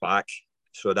like he is back,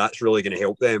 so that's really going to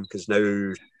help them, because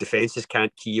now defenses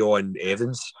can't key on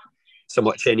Evans so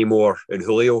much anymore and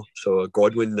Julio. So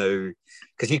Godwin now,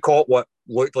 because he caught what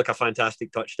looked like a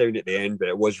fantastic touchdown at the end, but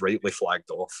it was rightly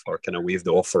flagged off or kind of waved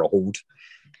off for a hold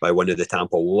by one of the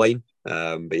Tampa O-line.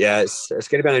 But yeah, it's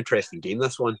going to be an interesting game,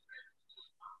 this one.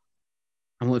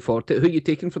 I'm looking forward to it. Who are you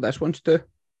taking for this one, Stu?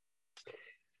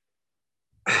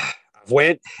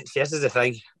 This is the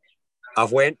thing.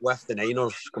 I've went with the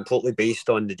Niners completely based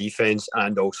on the defense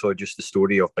and also just the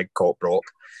story of Big Cock Brock,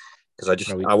 because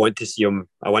I want to see him.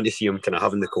 I want to see him kind of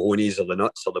having the cojones or the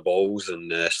nuts or the balls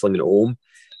and slinging it home.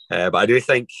 But I do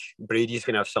think Brady's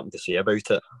going to have something to say about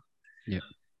it. Yeah,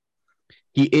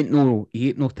 He ain't no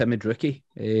timid rookie.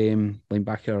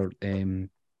 Linebacker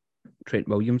Trent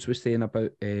Williams was saying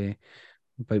about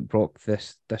Brock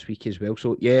this week as well.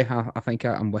 So yeah, I think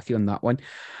I'm with you on that one.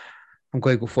 I'm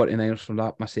going to go 49ers from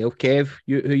that myself. Kev,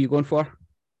 who are you going for?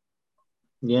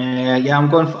 Yeah, I'm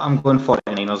going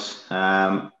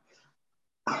 49ers.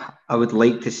 I would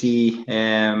like to see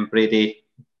Brady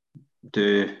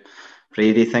do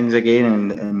Brady things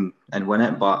again and win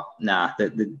it, but nah,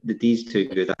 the D's too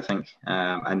good, I think.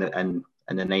 And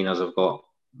the Niners have got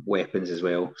weapons as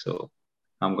well, so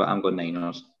I'm going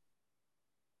Niners.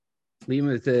 Liam,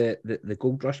 with the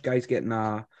Gold Rush guys getting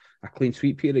a clean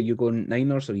sweep here, are you going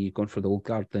Niners or are you going for the old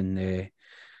guard and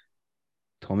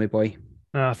Tommy Boy?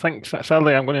 I think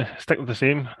sadly I'm going to stick with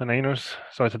the Niners.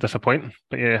 Sorry to disappoint,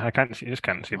 but yeah, just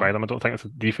can't see by them. I don't think it's a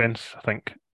defense. I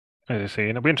think, as I say,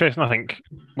 it'll be interesting. I think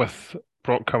with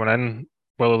Brock coming in,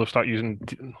 whether they'll start using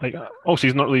all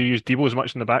season, not really used Debo as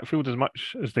much in the backfield as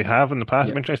much as they have in the past.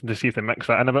 Yeah. It'll be interesting to see if they mix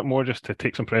that in a bit more, just to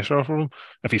take some pressure off of him.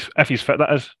 If he's fit,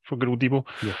 that is, for good old Debo.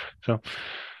 Yeah. So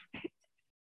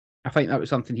I think that was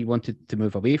something he wanted to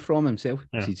move away from himself.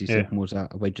 Yeah, He sees himself more as a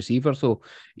wide receiver, so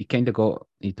he kind of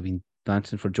he'd been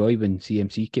dancing for joy when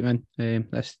CMC came in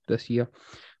this year.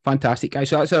 Fantastic, guys.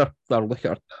 So that's our look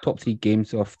at our top 3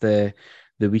 games of the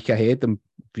week ahead. And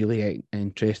really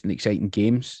interesting, exciting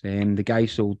games. The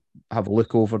guys will have a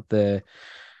look over the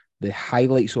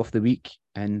highlights of the week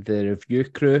and the review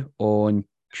crew on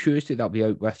Tuesday. That'll be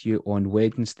out with you on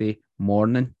Wednesday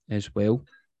morning as well.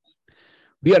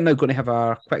 We are now going to have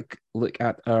a quick look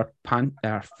at our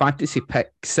fantasy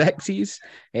pick sixes,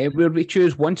 where we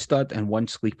choose one stud and one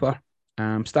sleeper.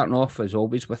 Starting off, as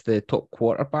always, with the top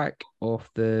quarterback of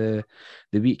the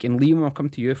week. And Liam, I'll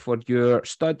come to you for your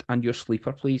stud and your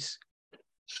sleeper, please.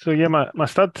 So yeah, my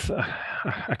stud,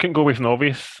 I couldn't go away from the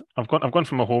obvious. I've gone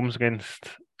for Mahomes against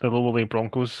the lowly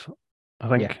Broncos, I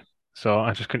think. Yeah. So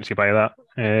I just couldn't see by that.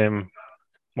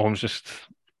 Mahomes just,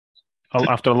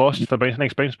 after a loss, the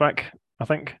nice bounce back, I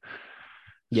think.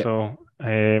 Yep. So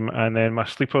and then my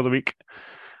sleeper of the week,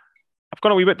 I've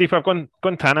gone a wee bit deeper. I've gone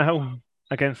Tannehill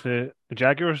against the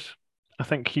Jaguars. I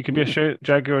think he could be a shout.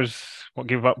 Jaguars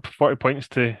gave up 40 points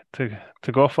to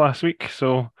Goff last week,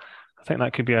 so I think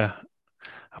that could be a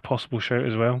possible shout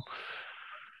as well.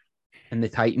 And the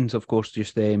Titans, of course,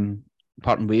 just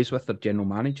parting ways with their general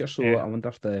manager. So Yeah. I wonder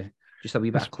if just a wee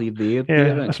bit of clear there.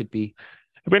 It could be.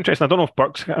 It'll be interesting. I don't know if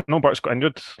Burks got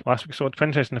injured last week, so it'd be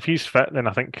interesting. If he's fit, then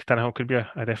I think Tannehill could be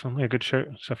a definitely a good shout.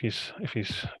 So if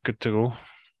he's good to go.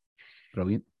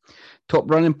 Brilliant. Top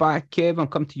running back, Kev, I'll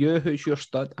come to you. Who's your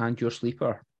stud and your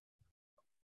sleeper?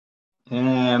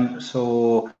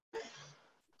 So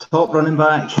top running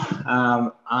back,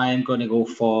 I'm going to go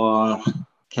for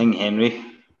King Henry.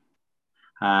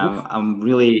 I'm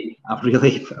really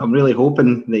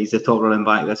hoping that he's the top running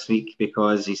back this week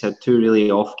because he's had 2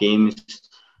 really off games,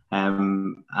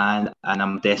 and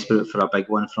I'm desperate for a big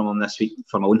one from him this week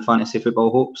for my own fantasy football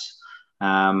hopes.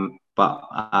 But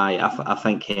I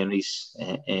think Henry's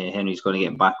going to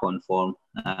get back on form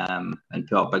and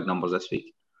put up big numbers this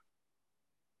week.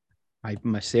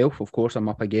 Myself, of course, I'm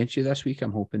up against you this week.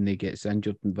 I'm hoping he gets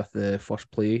injured with the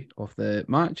first play of the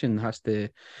match and has to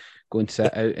go and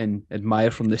sit out and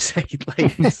admire from the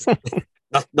sidelines.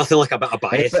 Nothing like a bit of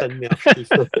bias in there.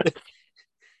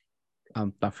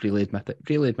 I freely admit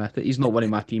it. He's not one of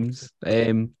my teams,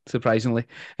 surprisingly.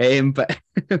 But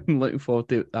I'm looking forward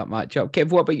to that matchup. Kev,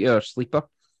 what about your sleeper?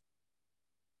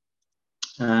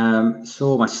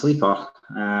 So my sleeper,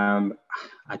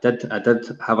 I did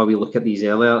have a wee look at these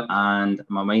earlier, and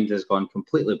my mind has gone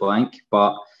completely blank.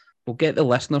 But we'll get the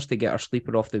listeners to get our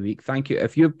sleeper of the week. Thank you.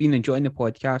 If you've been enjoying the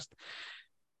podcast,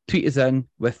 tweet us in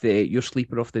with your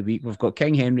sleeper of the week. We've got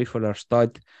King Henry for our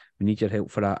stud. We need your help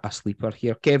for a sleeper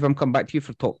here. Kev, I'm coming back to you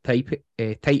for top tight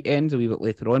ends a wee bit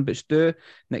later on. But Stu,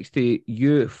 next to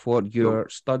you for your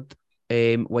stud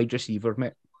wide receiver,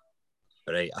 mate.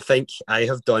 Right, I think I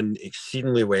have done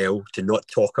exceedingly well to not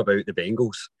talk about the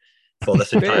Bengals for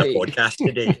this entire podcast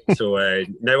today. So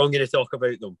now I'm going to talk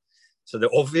about them. So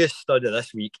the obvious stud of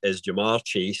this week is Jamar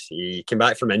Chase. He came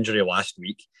back from injury last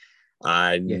week,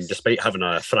 and despite having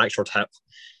a fractured hip,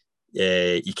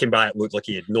 he came back, looked like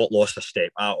he had not lost a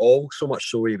step at all, so much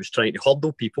so he was trying to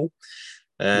hurdle people.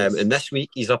 And this week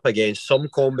he's up against some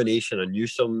combination of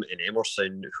Newsome and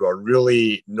Emerson, who are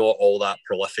really not all that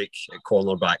prolific at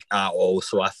cornerback at all.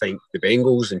 So I think the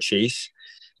Bengals and Chase,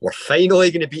 we're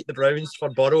finally going to beat the Browns for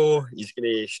Burrow. He's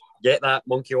going to get that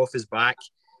monkey off his back.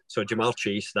 So Jamar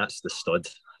Chase, that's the stud.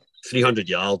 300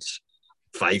 yards,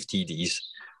 5 TDs.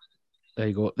 There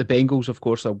you go. The Bengals, of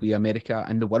course, will be America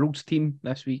and the World's team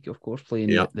this week, of course, playing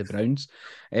the Browns.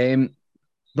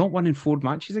 not won in 4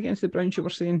 matches against the Browns, you were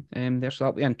saying. There, so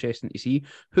that'll be interesting to see.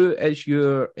 Who is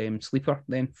your sleeper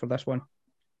then for this one?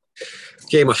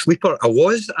 Okay, my sleeper. I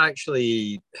was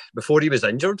actually, before he was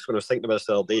injured, when I was thinking about this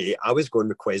the other day, I was going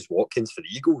with Quez Watkins for the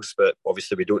Eagles, but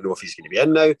obviously we don't know if he's going to be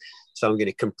in now. So I'm going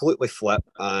to completely flip,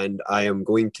 and I am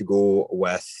going to go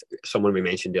with someone we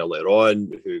mentioned earlier on,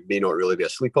 who may not really be a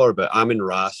sleeper, but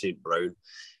Amon-Ra St. Brown.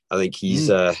 I think he's.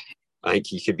 I think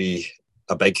he could be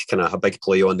a big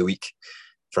play on the week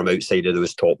from outside of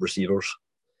those top receivers.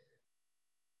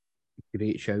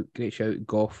 Great shout.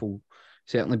 Goff will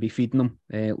certainly be feeding them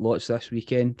lots this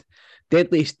weekend.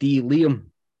 Deadliest D, Liam.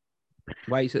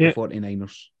 Why is it the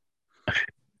 49ers?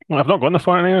 Well, I've not gone the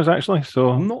 49ers actually,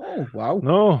 so no, wow.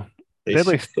 No.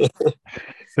 Deadliest.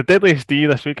 The deadliest D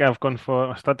this week I've gone for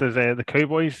my stud is the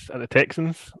Cowboys at the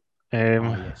Texans.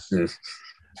 Yes.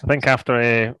 I think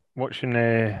after watching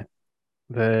the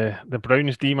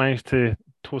Browns D managed to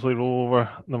totally roll over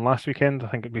them last weekend, I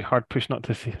think it'd be hard push not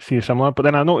to see a similar. But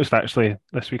then I noticed actually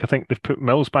this week, I think they've put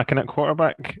Mills back in at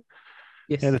quarterback.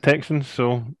 Yes. The Texans.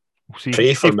 So we'll see.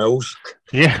 Pray for Mills.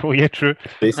 Yeah, well, yeah, true.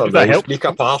 Pray for Mills.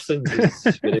 Micah Parsons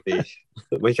is going to be.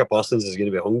 Micah Parsons is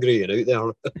going to be hungry and out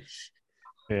there.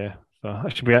 Yeah, so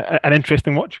that should be an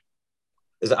interesting watch.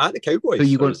 Is it at the Cowboys?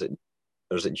 Or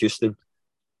is it Houston?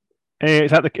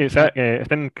 It's at the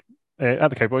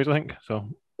Cowboys, I think. So.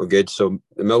 Well, good. So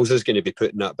Mills is going to be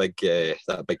putting that big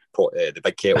pot, the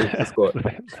big kettle. We've got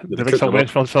the big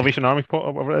Salvation Army pot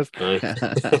or whatever it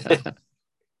is.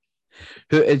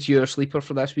 Who is your sleeper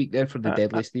for this week then for the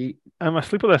deadliest D? I'm a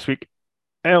sleeper this week.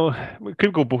 Well, we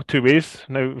could go both two ways.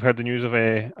 Now we've heard the news of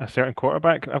a certain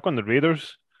quarterback. I've gone the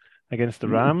Raiders against the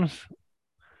Rams.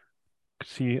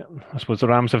 See, I suppose the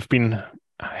Rams have been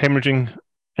hemorrhaging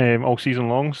all season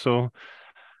long, so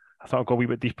I thought I'd go a wee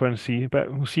bit deeper and see.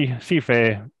 But we'll see if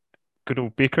good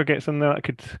old Baker gets in there. That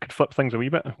could flip things a wee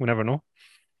bit. We never know.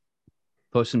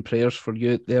 Thoughts and prayers for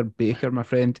you there, Baker, my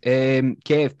friend.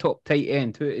 Kev, top tight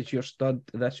end. Who is your stud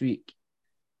this week?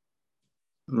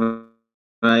 Right.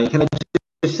 Can I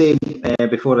just say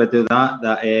before I do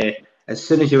that as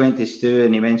soon as you went to Stu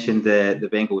and he mentioned the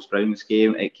Bengals Browns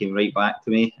game, it came right back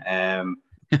to me.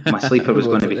 My sleeper was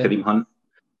going to be Kareem Hunt.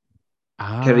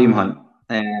 Kareem Hunt.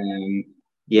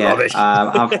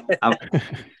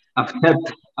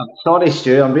 I'm sorry,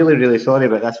 Stu. I'm really, really sorry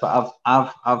about this, but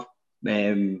I've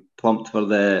plumped for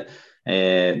the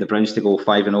Browns to go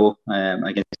 5-0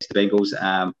 against the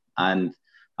Bengals, and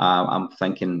I'm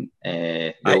thinking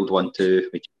the old 1-2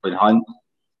 with Hunt.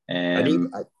 I need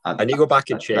to go back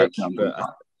and check,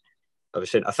 but I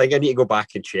was saying I think I need to go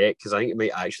back and check because I think it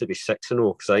might actually be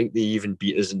 6-0 because I think they even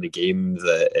beat us in the game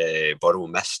that Burrow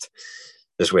missed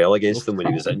as well against them when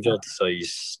he was injured. So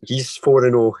he's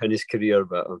 4-0 in his career,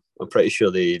 but I'm pretty sure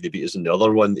they beat us in the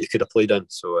other one that he could have played in.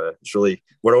 So it's really,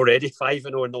 we're already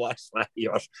 5-0 in the last 5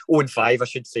 years. 0-5, I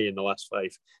should say, in the last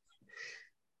 5.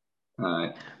 All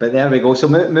right, but there we go. So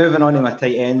moving on to my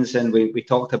tight ends, and we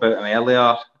talked about him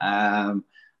earlier.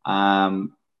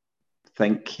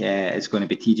 Think it's going to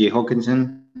be TJ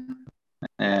Hawkinson.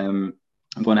 I'm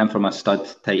going in for my stud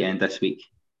tight end this week.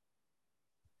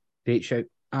 Great shout.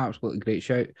 Absolutely great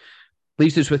shout.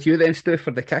 Leaves us with you then, Stu,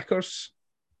 for the kickers.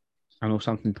 I know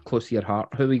something close to your heart.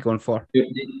 Who are we going for? Do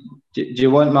you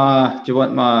want my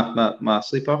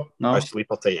sleeper? No, my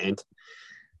sleeper tight end.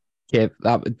 Yeah,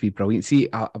 that would be brilliant. See,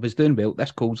 I was doing well.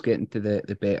 This cold's getting to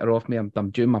the better of me. I'm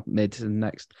doing my medicine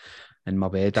next in my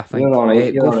bed, I think. You're all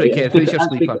right. Go for it, Kev.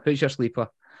 Who's your sleeper?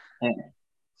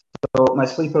 So my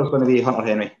sleeper is going to be Hunter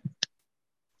Henry.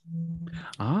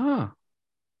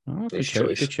 Good shout.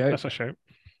 That's a shout.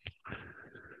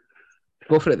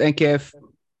 Go for it then, Kev.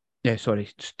 Yeah, sorry,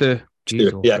 Stu.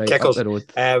 Yeah, right, kickers. up the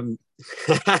road.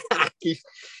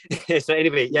 So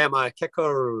anyway, my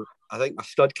kicker, I think my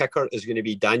stud kicker is going to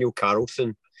be Daniel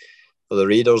Carlson for the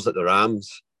Raiders at the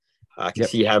Rams. I can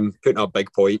see him putting up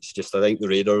big points. Just I think the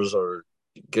Raiders are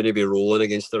going to be rolling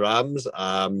against the Rams.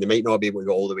 They might not be able to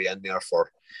go all the way in there for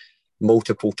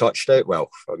multiple touchdowns. Well,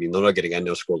 I mean, they're not getting in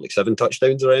there scored like 7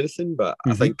 touchdowns or anything, but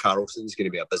I think Carlson's going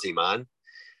to be a busy man.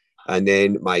 And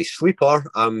then my sleeper,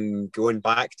 I'm going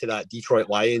back to that Detroit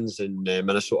Lions and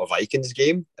Minnesota Vikings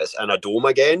game. It's in a dome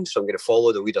again, so I'm going to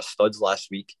follow the lead of studs last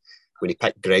week when he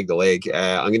picked Greg the Leg.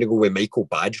 I'm going to go with Michael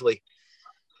Badgley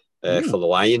for the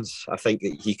Lions. I think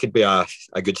that he could be a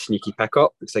good sneaky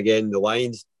pickup because, again, the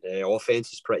Lions'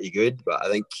 offense is pretty good, but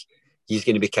I think he's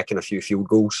going to be kicking a few field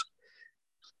goals.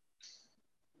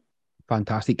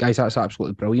 Fantastic, guys. That's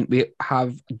absolutely brilliant. We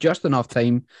have just enough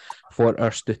time for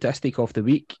our statistic of the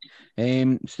week.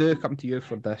 Stu, come to you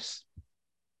for this.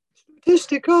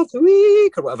 Statistic of the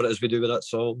week, or whatever it is we do with that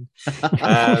song.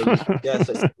 Yes,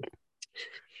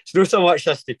 it's not so much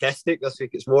a statistic this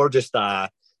week. It's more just a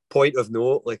point of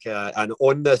note, like an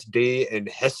on this day in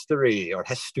history or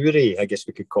history, I guess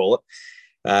we could call it.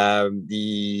 We're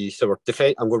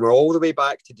all the way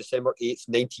back to December 8th,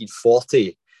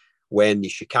 1940, when the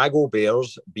Chicago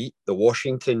Bears beat the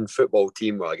Washington football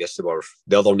team. Well, I guess they were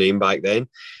the other name back then.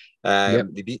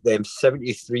 They beat them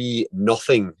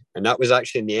 73-0, and that was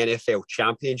actually in the NFL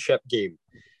championship game.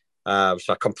 So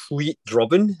a complete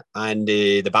drubbing, and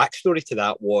the backstory to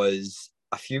that was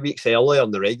a few weeks earlier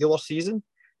in the regular season,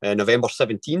 November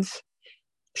 17th,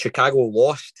 Chicago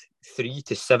lost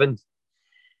 3-7,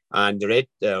 and the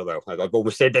I've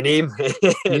almost said the name,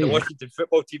 the Washington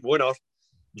football team owner,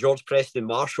 George Preston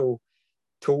Marshall,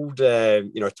 told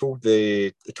the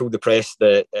press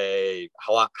that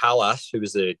Halas, who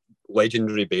was the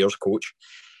legendary Bears coach,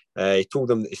 he told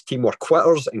them that his team were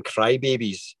quitters and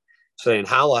crybabies. So then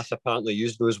Halas apparently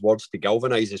used those words to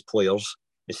galvanise his players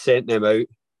and sent them out,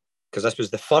 because this was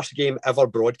the first game ever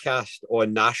broadcast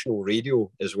on national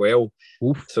radio as well.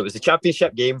 Oof. So it was the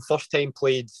championship game, first time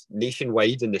played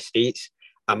nationwide in the States.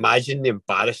 Imagine the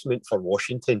embarrassment for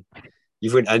Washington.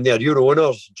 You went in there, your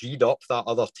owners G'd up that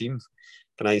other team.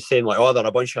 And I'm saying, like, oh, they're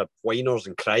a bunch of whiners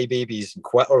and crybabies and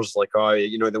quitters. Like, oh,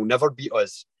 they'll never beat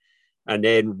us. And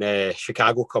then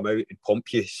Chicago come out and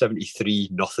pump you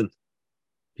 73-0.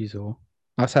 Jeez,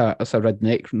 that's a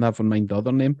redneck, never mind the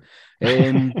other name.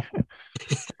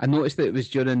 I noticed that it was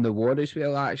during the war as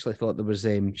well. I actually thought there was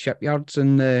shipyards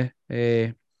in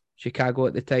Chicago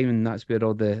at the time, and that's where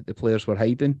all the players were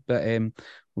hiding. But we'll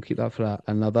keep that for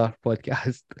another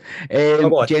podcast.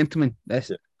 Gentlemen,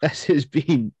 this has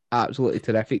been absolutely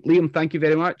terrific. Liam, thank you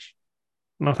very much.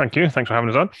 No, thank you. Thanks for having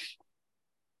us on.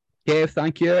 Kev,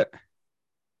 thank you.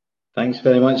 Thanks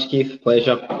very much, Keith.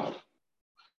 Pleasure.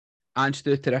 And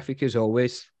Stu, terrific as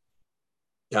always.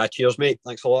 Yeah, cheers, mate.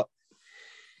 Thanks a lot.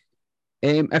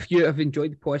 If you have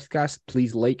enjoyed the podcast,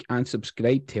 please like and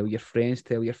subscribe. Tell your friends,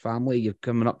 tell your family. You're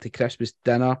coming up to Christmas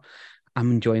dinner.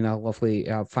 I'm enjoying a lovely,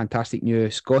 fantastic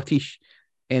new Scottish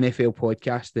NFL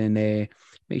podcast. And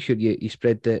make sure you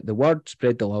spread the word,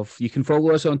 spread the love. You can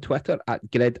follow us on Twitter at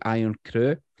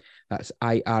Irn-Cru. That's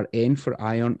IRN for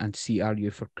Iron and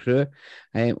CRU for Crew.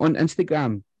 On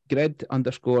Instagram,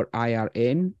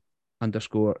 grid_IRN_CRU.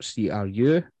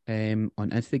 On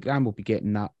Instagram, we'll be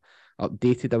getting that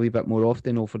updated a wee bit more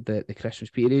often over the Christmas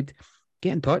period.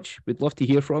 Get in touch. We'd love to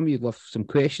hear from you. We'd love some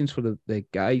questions for the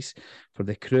guys, for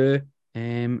the crew,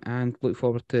 and look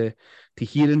forward to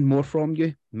hearing more from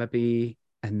you. Maybe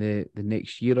in the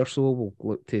next year or so, we'll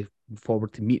look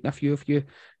forward to meeting a few of you.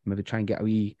 Maybe try and get a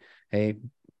wee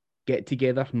get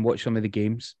together and watch some of the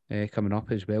games coming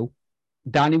up as well.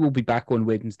 Danny will be back on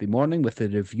Wednesday morning with the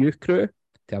review crew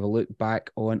to have a look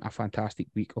back on a fantastic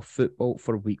week of football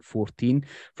for week 14.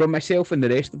 From myself and the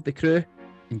rest of the crew,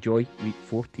 enjoy week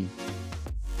 14.